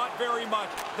 By not very much.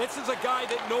 This is a guy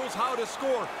that knows how to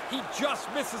score. He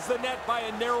just misses the net by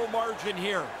a narrow margin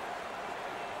here.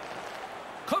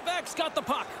 Quebec's got the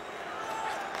puck.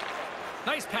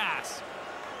 Nice pass.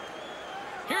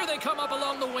 Here they come up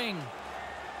along the wing.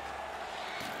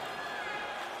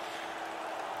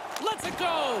 Lets it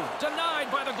go.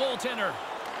 Denied by the goaltender.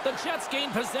 The Jets gain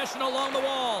possession along the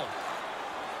wall.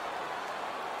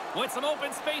 With some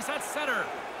open space at center.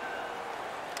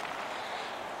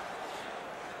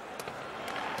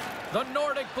 The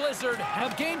Nordic Blizzard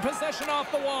have gained possession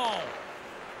off the wall.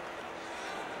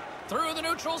 Through the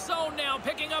neutral zone now,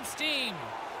 picking up steam.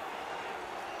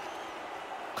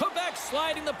 Quebec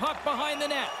sliding the puck behind the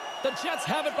net. The Jets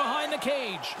have it behind the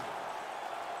cage.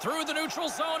 Through the neutral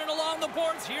zone and along the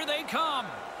boards, here they come.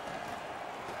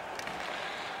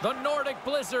 The Nordic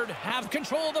Blizzard have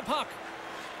control of the puck.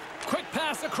 Quick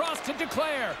pass across to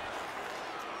Declare.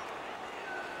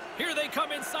 Here they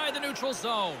come inside the neutral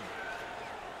zone.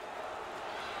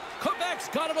 Quebec's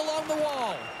got it along the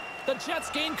wall. The Jets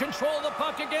gain control of the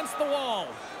puck against the wall.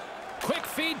 Quick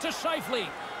feed to Scheifele.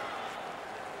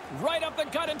 Right up the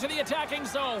gut into the attacking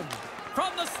zone. From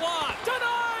the slot,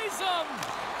 denies him!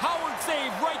 Howard's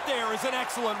save right there is an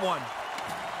excellent one.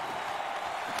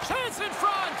 Chance in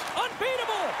front,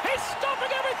 unbeatable, he's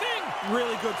stopping everything!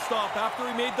 Really good stop. After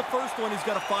he made the first one, he's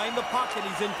got to find the puck and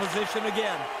he's in position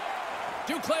again.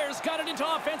 Duclair's got it into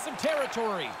offensive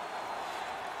territory.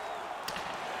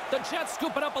 The Jets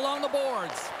scoop it up along the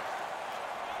boards.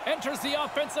 Enters the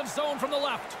offensive zone from the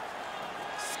left.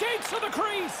 Skates to the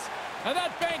crease. And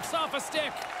that banks off a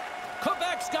stick.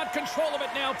 Quebec's got control of it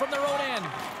now from their own end.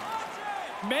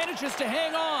 Manages to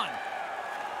hang on.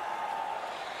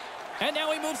 And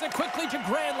now he moves it quickly to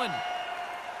Granlund.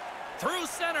 Through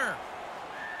center.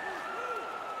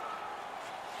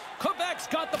 Quebec's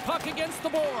got the puck against the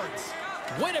boards.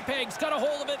 Winnipeg's got a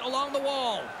hold of it along the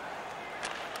wall.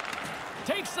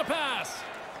 Takes the pass.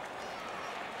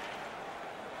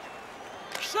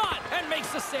 Shot and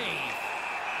makes the save.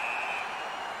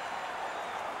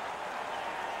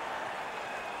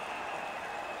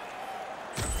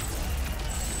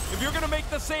 If you're going to make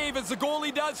the save as the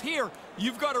goalie does here,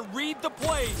 you've got to read the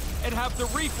play and have the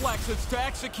reflexes to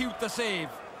execute the save.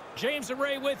 James and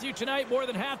Ray with you tonight. More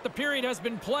than half the period has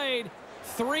been played.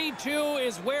 3-2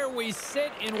 is where we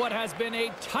sit in what has been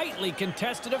a tightly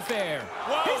contested affair.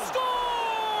 Whoa. He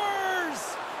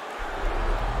scores!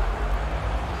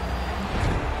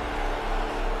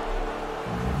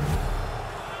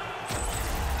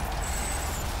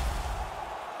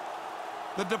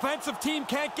 The defensive team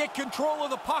can't get control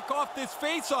of the puck off this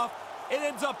faceoff. It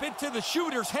ends up into the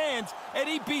shooter's hands, and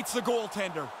he beats the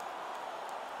goaltender.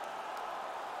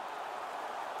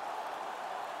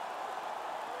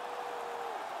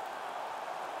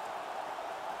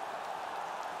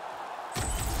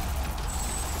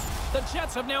 The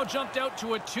Jets have now jumped out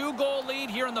to a 2-goal lead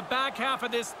here in the back half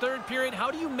of this third period. How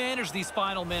do you manage these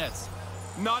final minutes?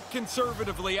 Not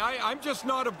conservatively. I'm just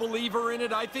not a believer in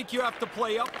it. I think you have to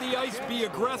play up the ice, be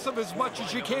aggressive as much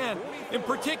as you can, in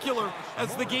particular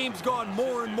as the game's gone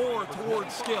more and more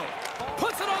towards skill.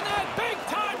 Puts it on that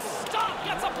big-time stop,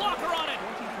 gets a blocker on it.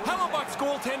 Hellebuck's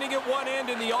goaltending at one end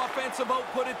and the offensive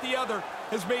output at the other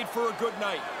has made for a good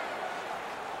night.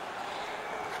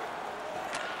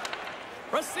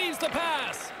 Receives the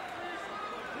pass.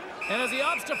 And as he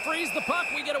opts to freeze the puck,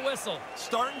 we get a whistle.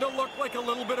 Starting to look like a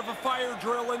little bit of a fire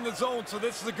drill in the zone, so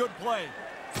this is a good play.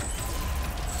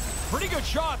 Pretty good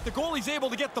shot. The goalie's able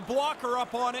to get the blocker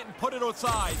up on it and put it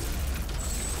outside.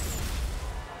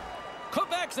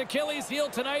 Quebec's Achilles heel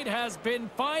tonight has been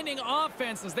finding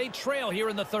offense as they trail here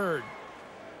in the third.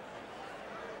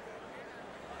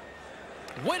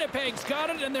 Winnipeg's got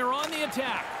it, and they're on the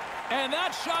attack. And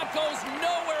that shot goes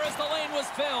nowhere as the lane was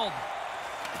filled.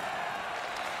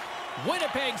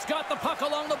 Winnipeg's got the puck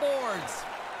along the boards.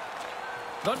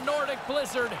 The Nordic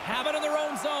Blizzard have it in their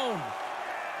own zone.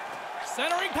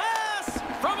 Centering pass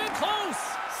from in close.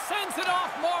 Sends it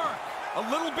off mark. A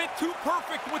little bit too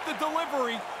perfect with the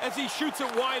delivery as he shoots it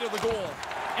wide of the goal.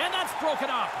 And that's broken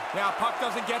up. Now, puck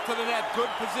doesn't get to the net. Good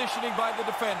positioning by the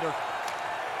defender.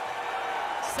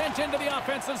 Sent into the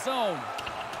offensive zone.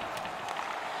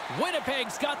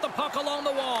 Winnipeg's got the puck along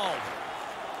the wall.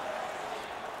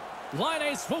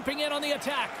 Laine swooping in on the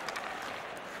attack.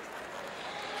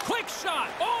 Quick shot.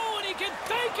 Oh, and he can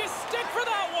fake his stick for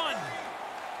that one.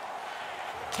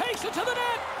 Takes it to the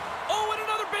net. Oh, and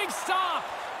another big stop.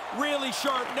 Really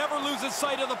sharp. Never loses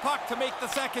sight of the puck to make the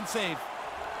second save.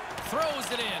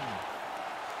 Throws it in.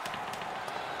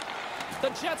 The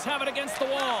Jets have it against the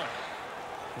wall.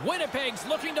 Winnipeg's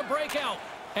looking to break out.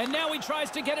 And now he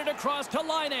tries to get it across to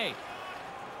Laine.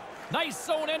 Nice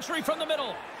zone entry from the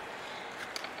middle.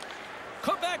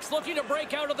 Quebec's looking to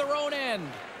break out of their own end.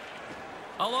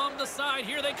 Along the side,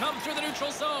 here they come through the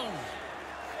neutral zone.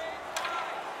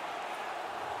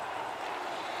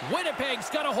 Winnipeg's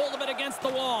got a hold of it against the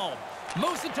wall.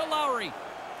 Moves it to Lowry.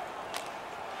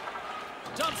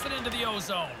 Dumps it into the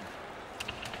O-zone.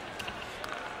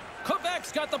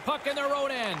 Quebec's got the puck in their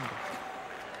own end.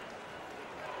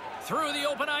 Through the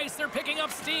open ice, they're picking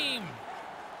up steam.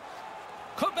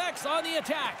 Quebec's on the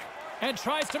attack. And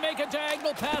tries to make a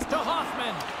diagonal pass to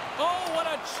Hoffman. Oh, what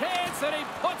a chance, and he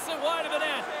puts it wide of the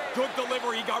net. Good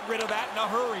delivery. He got rid of that in a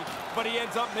hurry, but he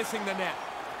ends up missing the net.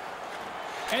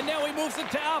 And now he moves it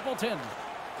to Appleton.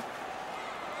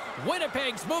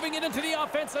 Winnipeg's moving it into the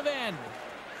offensive end.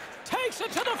 Takes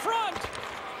it to the front.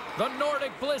 The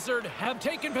Nordic Blizzard have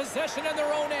taken possession in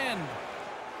their own end.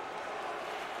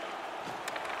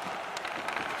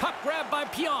 Puck grab by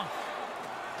Pionk.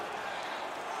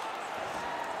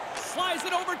 Slides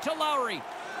it over to Lowry.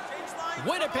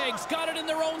 Winnipeg's got it in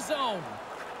their own zone.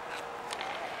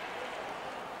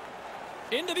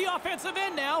 Into the offensive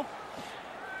end now.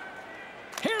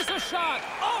 Here's a shot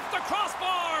off the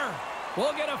crossbar.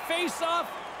 We'll get a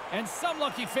face-off, and some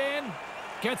lucky fan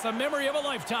gets a memory of a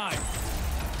lifetime.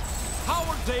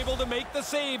 Howard's able to make the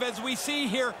save, as we see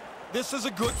here. This is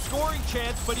a good scoring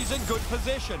chance, but he's in good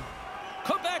position.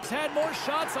 Quebec's had more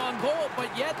shots on goal, but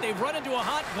yet they've run into a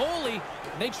hot goalie.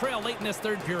 They trail late in this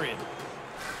third period.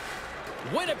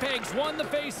 Winnipeg's won the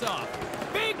face-off.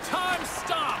 Big-time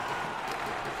stop.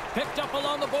 Picked up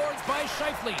along the boards by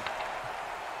Scheifele.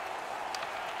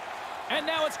 And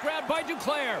now it's grabbed by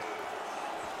Duclair.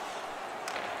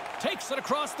 Takes it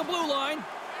across the blue line.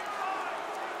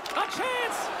 A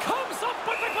chance! Comes up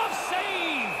with the glove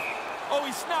save! Oh,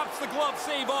 he snaps the glove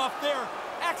save off there.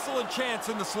 Excellent chance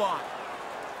in the slot.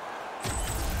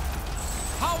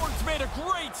 Howard's made a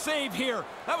great save here.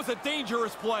 That was a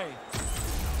dangerous play.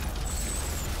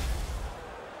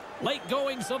 Late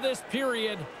goings of this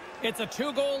period. It's a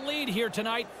 2-goal lead here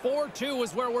tonight. 4-2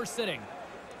 is where we're sitting.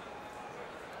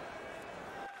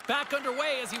 Back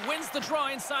underway as he wins the draw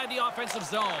inside the offensive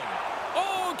zone.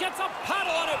 Oh, gets a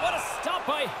paddle on it. What a stop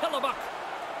by Hillebuck.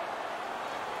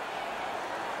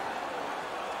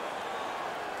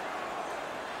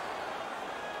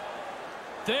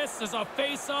 This is a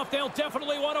face-off they'll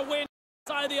definitely want to win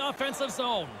inside the offensive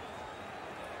zone.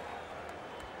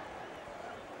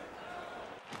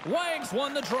 Wang's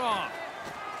won the draw.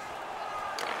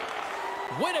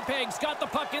 Winnipeg's got the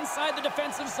puck inside the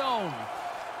defensive zone.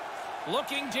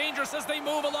 Looking dangerous as they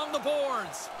move along the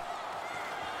boards.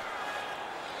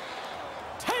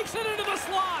 Takes it into the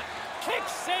slot. Kick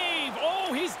save.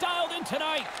 Oh, he's dialed in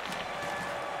tonight.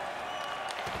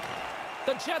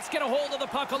 The Jets get a hold of the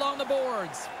puck along the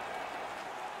boards.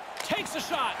 Takes a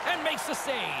shot and makes the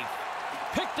save.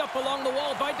 Picked up along the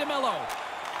wall by DeMello.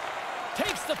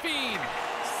 Takes the feed.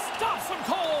 Stops him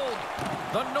cold.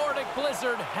 The Nordic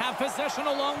Blizzard have possession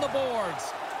along the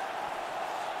boards.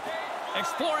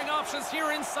 Exploring options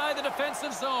here inside the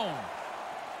defensive zone.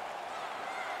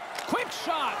 Quick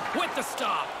shot with the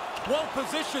stop.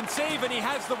 Well-positioned save, and he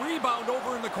has the rebound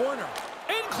over in the corner.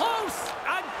 In close,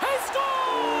 and he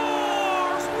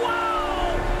scores!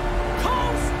 Wow!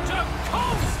 Coast to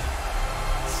coast!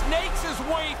 Snakes his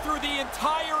way through the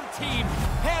entire team.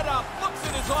 Head up, looks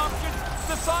at his options,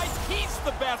 decides he's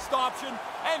the best option,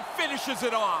 and finishes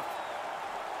it off.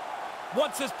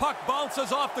 Once his puck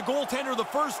bounces off the goaltender the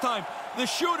first time, the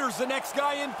shooter's the next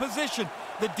guy in position.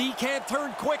 The D can't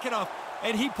turn quick enough,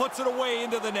 and he puts it away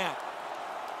into the net.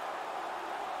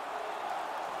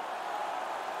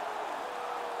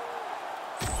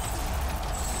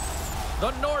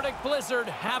 The Nordic Blizzard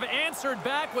have answered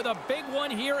back with a big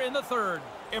one here in the third.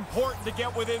 Important to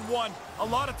get within one. A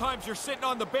lot of times you're sitting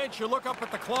on the bench, you look up at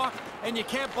the clock, and you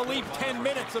can't believe 10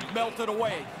 minutes have melted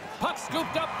away. Puck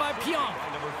scooped up by Pionk.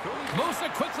 Moves it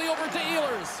quickly over to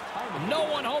Ehlers. No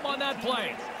one home on that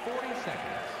play. 40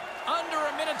 seconds. Under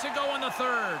a minute to go in the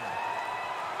third.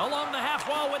 Along the half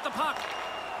wall with the puck.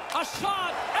 A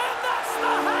shot, and that's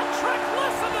the hat trick.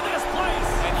 Listen to this place.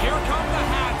 And here come the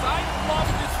hats. I love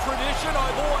this tradition,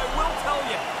 although I will tell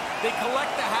you, they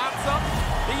collect the hats up.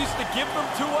 They used to give them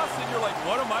to us, and you're like,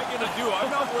 what am I going to do? I'm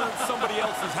not wearing somebody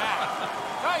else's hat.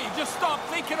 Now you just stop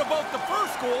thinking about the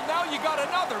first goal. Now you got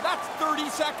another. That's 30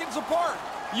 seconds apart.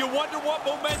 You wonder what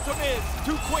momentum is.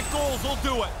 2 quick goals will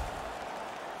do it.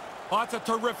 Oh, that's a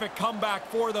terrific comeback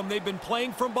for them. They've been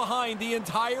playing from behind the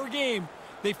entire game.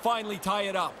 They finally tie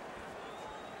it up.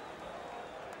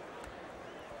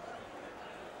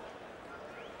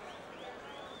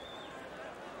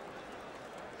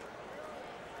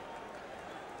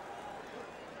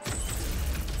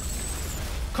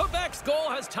 Quebec's goal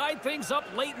has tied things up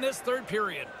late in this third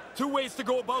period. 2 ways to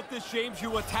go about this, James.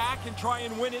 You attack and try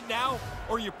and win it now,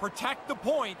 or you protect the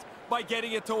point by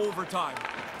getting it to overtime.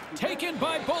 Taken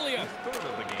by Bullia.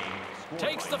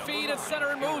 Takes the feed at center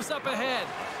and moves up ahead.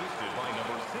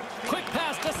 Quick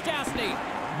pass to Stastny.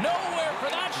 Nowhere for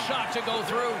that shot to go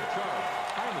through.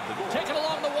 Taken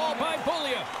along the wall by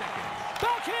Bullia.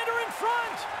 Backhander in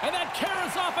front. And that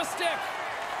carries off a stick.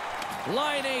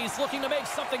 Line A's looking to make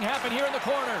something happen here in the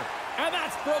corner. And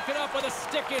that's broken up with a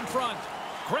stick in front.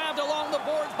 Grabbed along the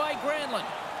boards by Granlund.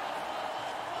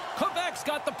 Quebec's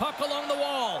got the puck along the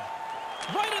wall.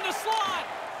 Right in the slot.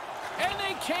 And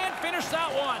they can't finish that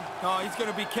one. No, he's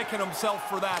going to be kicking himself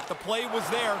for that. The play was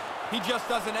there. He just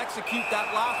doesn't execute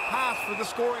that last pass for the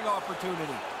scoring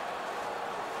opportunity.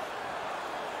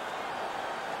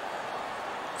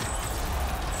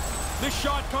 This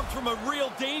shot comes from a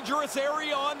real dangerous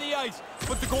area on the ice.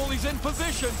 But the goalie's in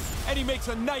position, and he makes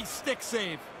a nice stick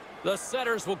save. The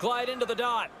setters will glide into the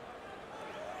dot.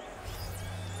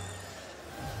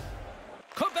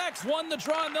 Quebec's won the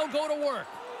draw, and they'll go to work.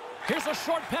 Here's a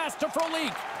short pass to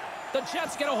Frolik. The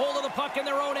Jets get a hold of the puck in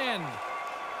their own end.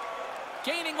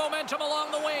 Gaining momentum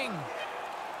along the wing.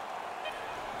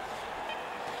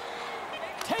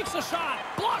 Takes a shot.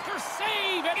 Blocker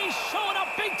save, and he's showing up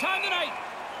big time tonight.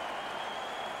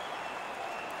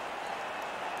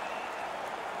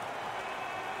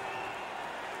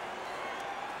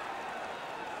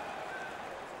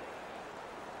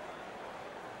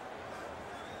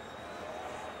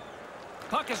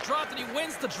 Puck is dropped, and he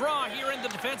wins the draw here in the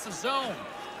defensive zone.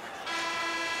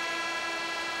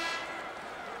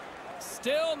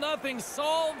 Still nothing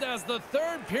solved as the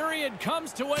third period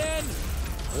comes to an end.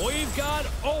 We've got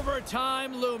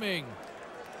overtime looming.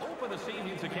 Open a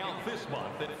savings account this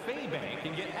month at Faybank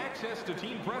and get access to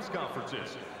team press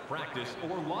conferences, practice,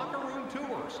 or locker room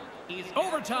tours.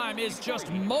 Overtime is just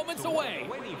moments away.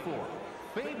 Waiting for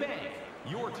Faybank,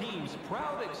 your team's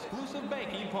proud exclusive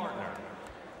banking partner.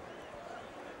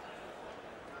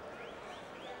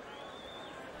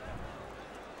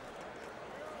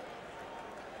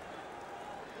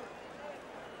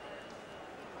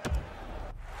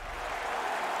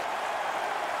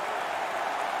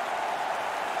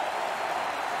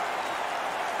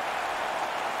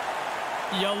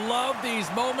 You love these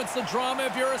moments of drama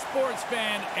if you're a sports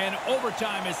fan, and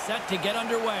overtime is set to get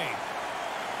underway.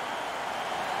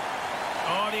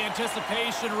 Oh, the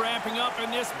anticipation ramping up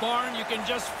in this barn. You can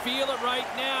just feel it right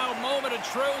now. Moment of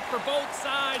truth for both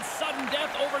sides. Sudden death,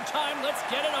 overtime. Let's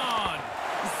get it on.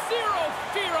 Zero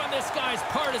fear on this guy's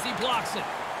part as he blocks it.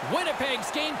 Winnipeg's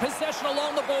gained possession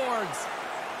along the boards.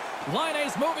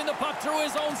 Laine's moving the puck through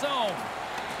his own zone.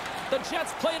 The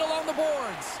Jets played along the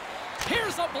boards.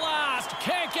 Here's a blast.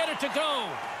 Can't get it to go.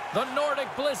 The Nordic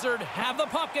Blizzard have the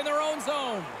puck in their own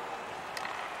zone.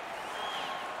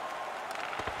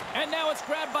 And now it's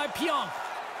grabbed by Pionk.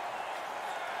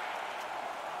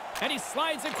 And he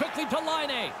slides it quickly to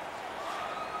Laine.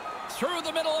 Through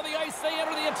the middle of the ice, they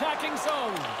enter the attacking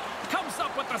zone. Comes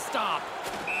up with the stop.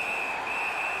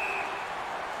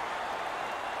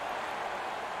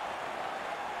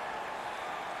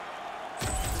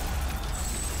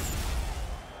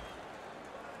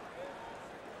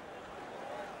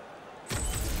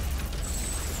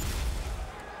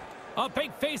 A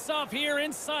big face-off here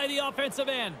inside the offensive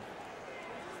end.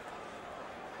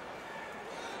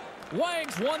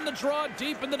 Wang's won the draw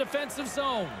deep in the defensive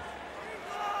zone.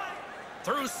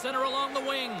 Through center along the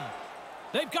wing.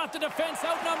 They've got the defense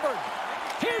outnumbered.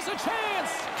 Here's a chance.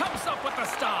 Comes up with the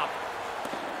stop.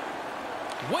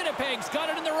 Winnipeg's got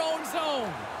it in their own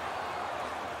zone.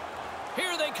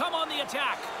 Here they come on the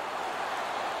attack.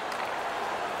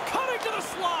 Cutting to the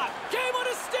slot. Game on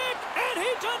his stick. And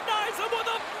he denies him with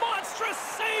a monstrous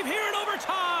save here in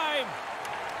overtime.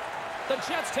 The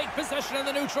Jets take possession in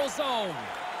the neutral zone.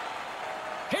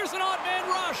 Here's an odd man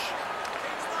rush.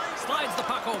 Slides the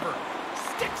puck over.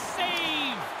 Stick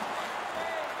save.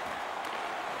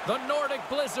 The Nordic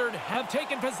Blizzard have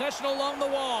taken possession along the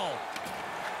wall.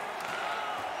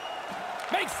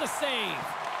 Makes the save.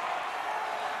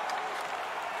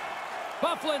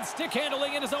 Bufflin stick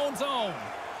handling in his own zone.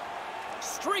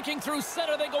 Streaking through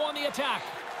center, they go on the attack.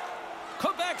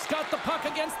 Quebec's got the puck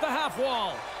against the half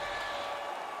wall.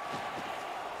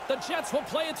 The Jets will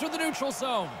play it through the neutral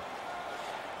zone.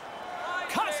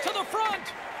 Cuts to the front,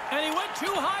 and he went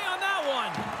too high on that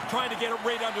one. Trying to get it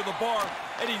right under the bar,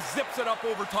 and he zips it up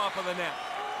over top of the net.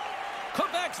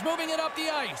 Quebec's moving it up the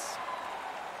ice.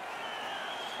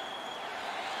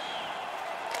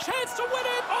 Chance to win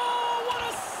it. Oh, what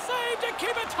a save to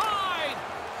keep it tied.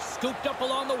 Scooped up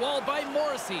along the wall by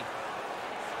Morrissey.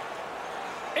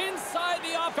 Inside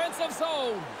the offensive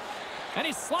zone. And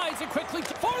he slides it quickly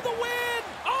for the win.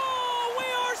 Oh, we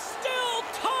are still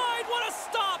tied. What a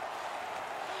stop.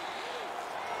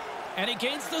 And he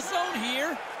gains the zone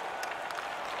here.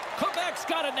 Quebec's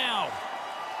got it now.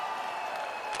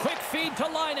 Quick feed to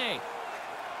Laine.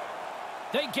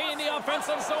 They gain the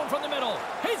offensive zone from the middle.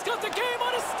 He's got the game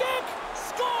on his stick.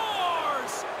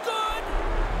 Scores! Good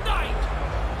night.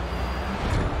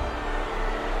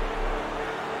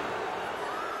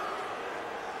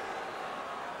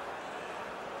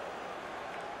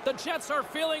 The Jets are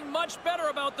feeling much better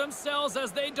about themselves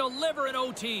as they deliver an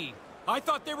OT. I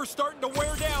thought they were starting to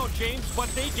wear down, James, but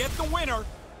they get the winner,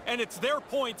 and it's their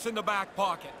points in the back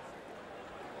pocket.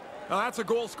 Now, that's a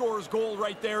goal scorer's goal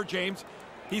right there, James.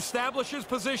 He establishes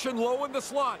position low in the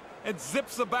slot and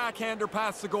zips the backhander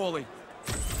past the goalie.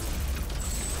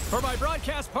 For my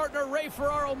broadcast partner, Ray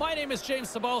Ferraro, my name is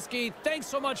James Cybulski. Thanks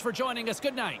so much for joining us.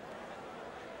 Good night.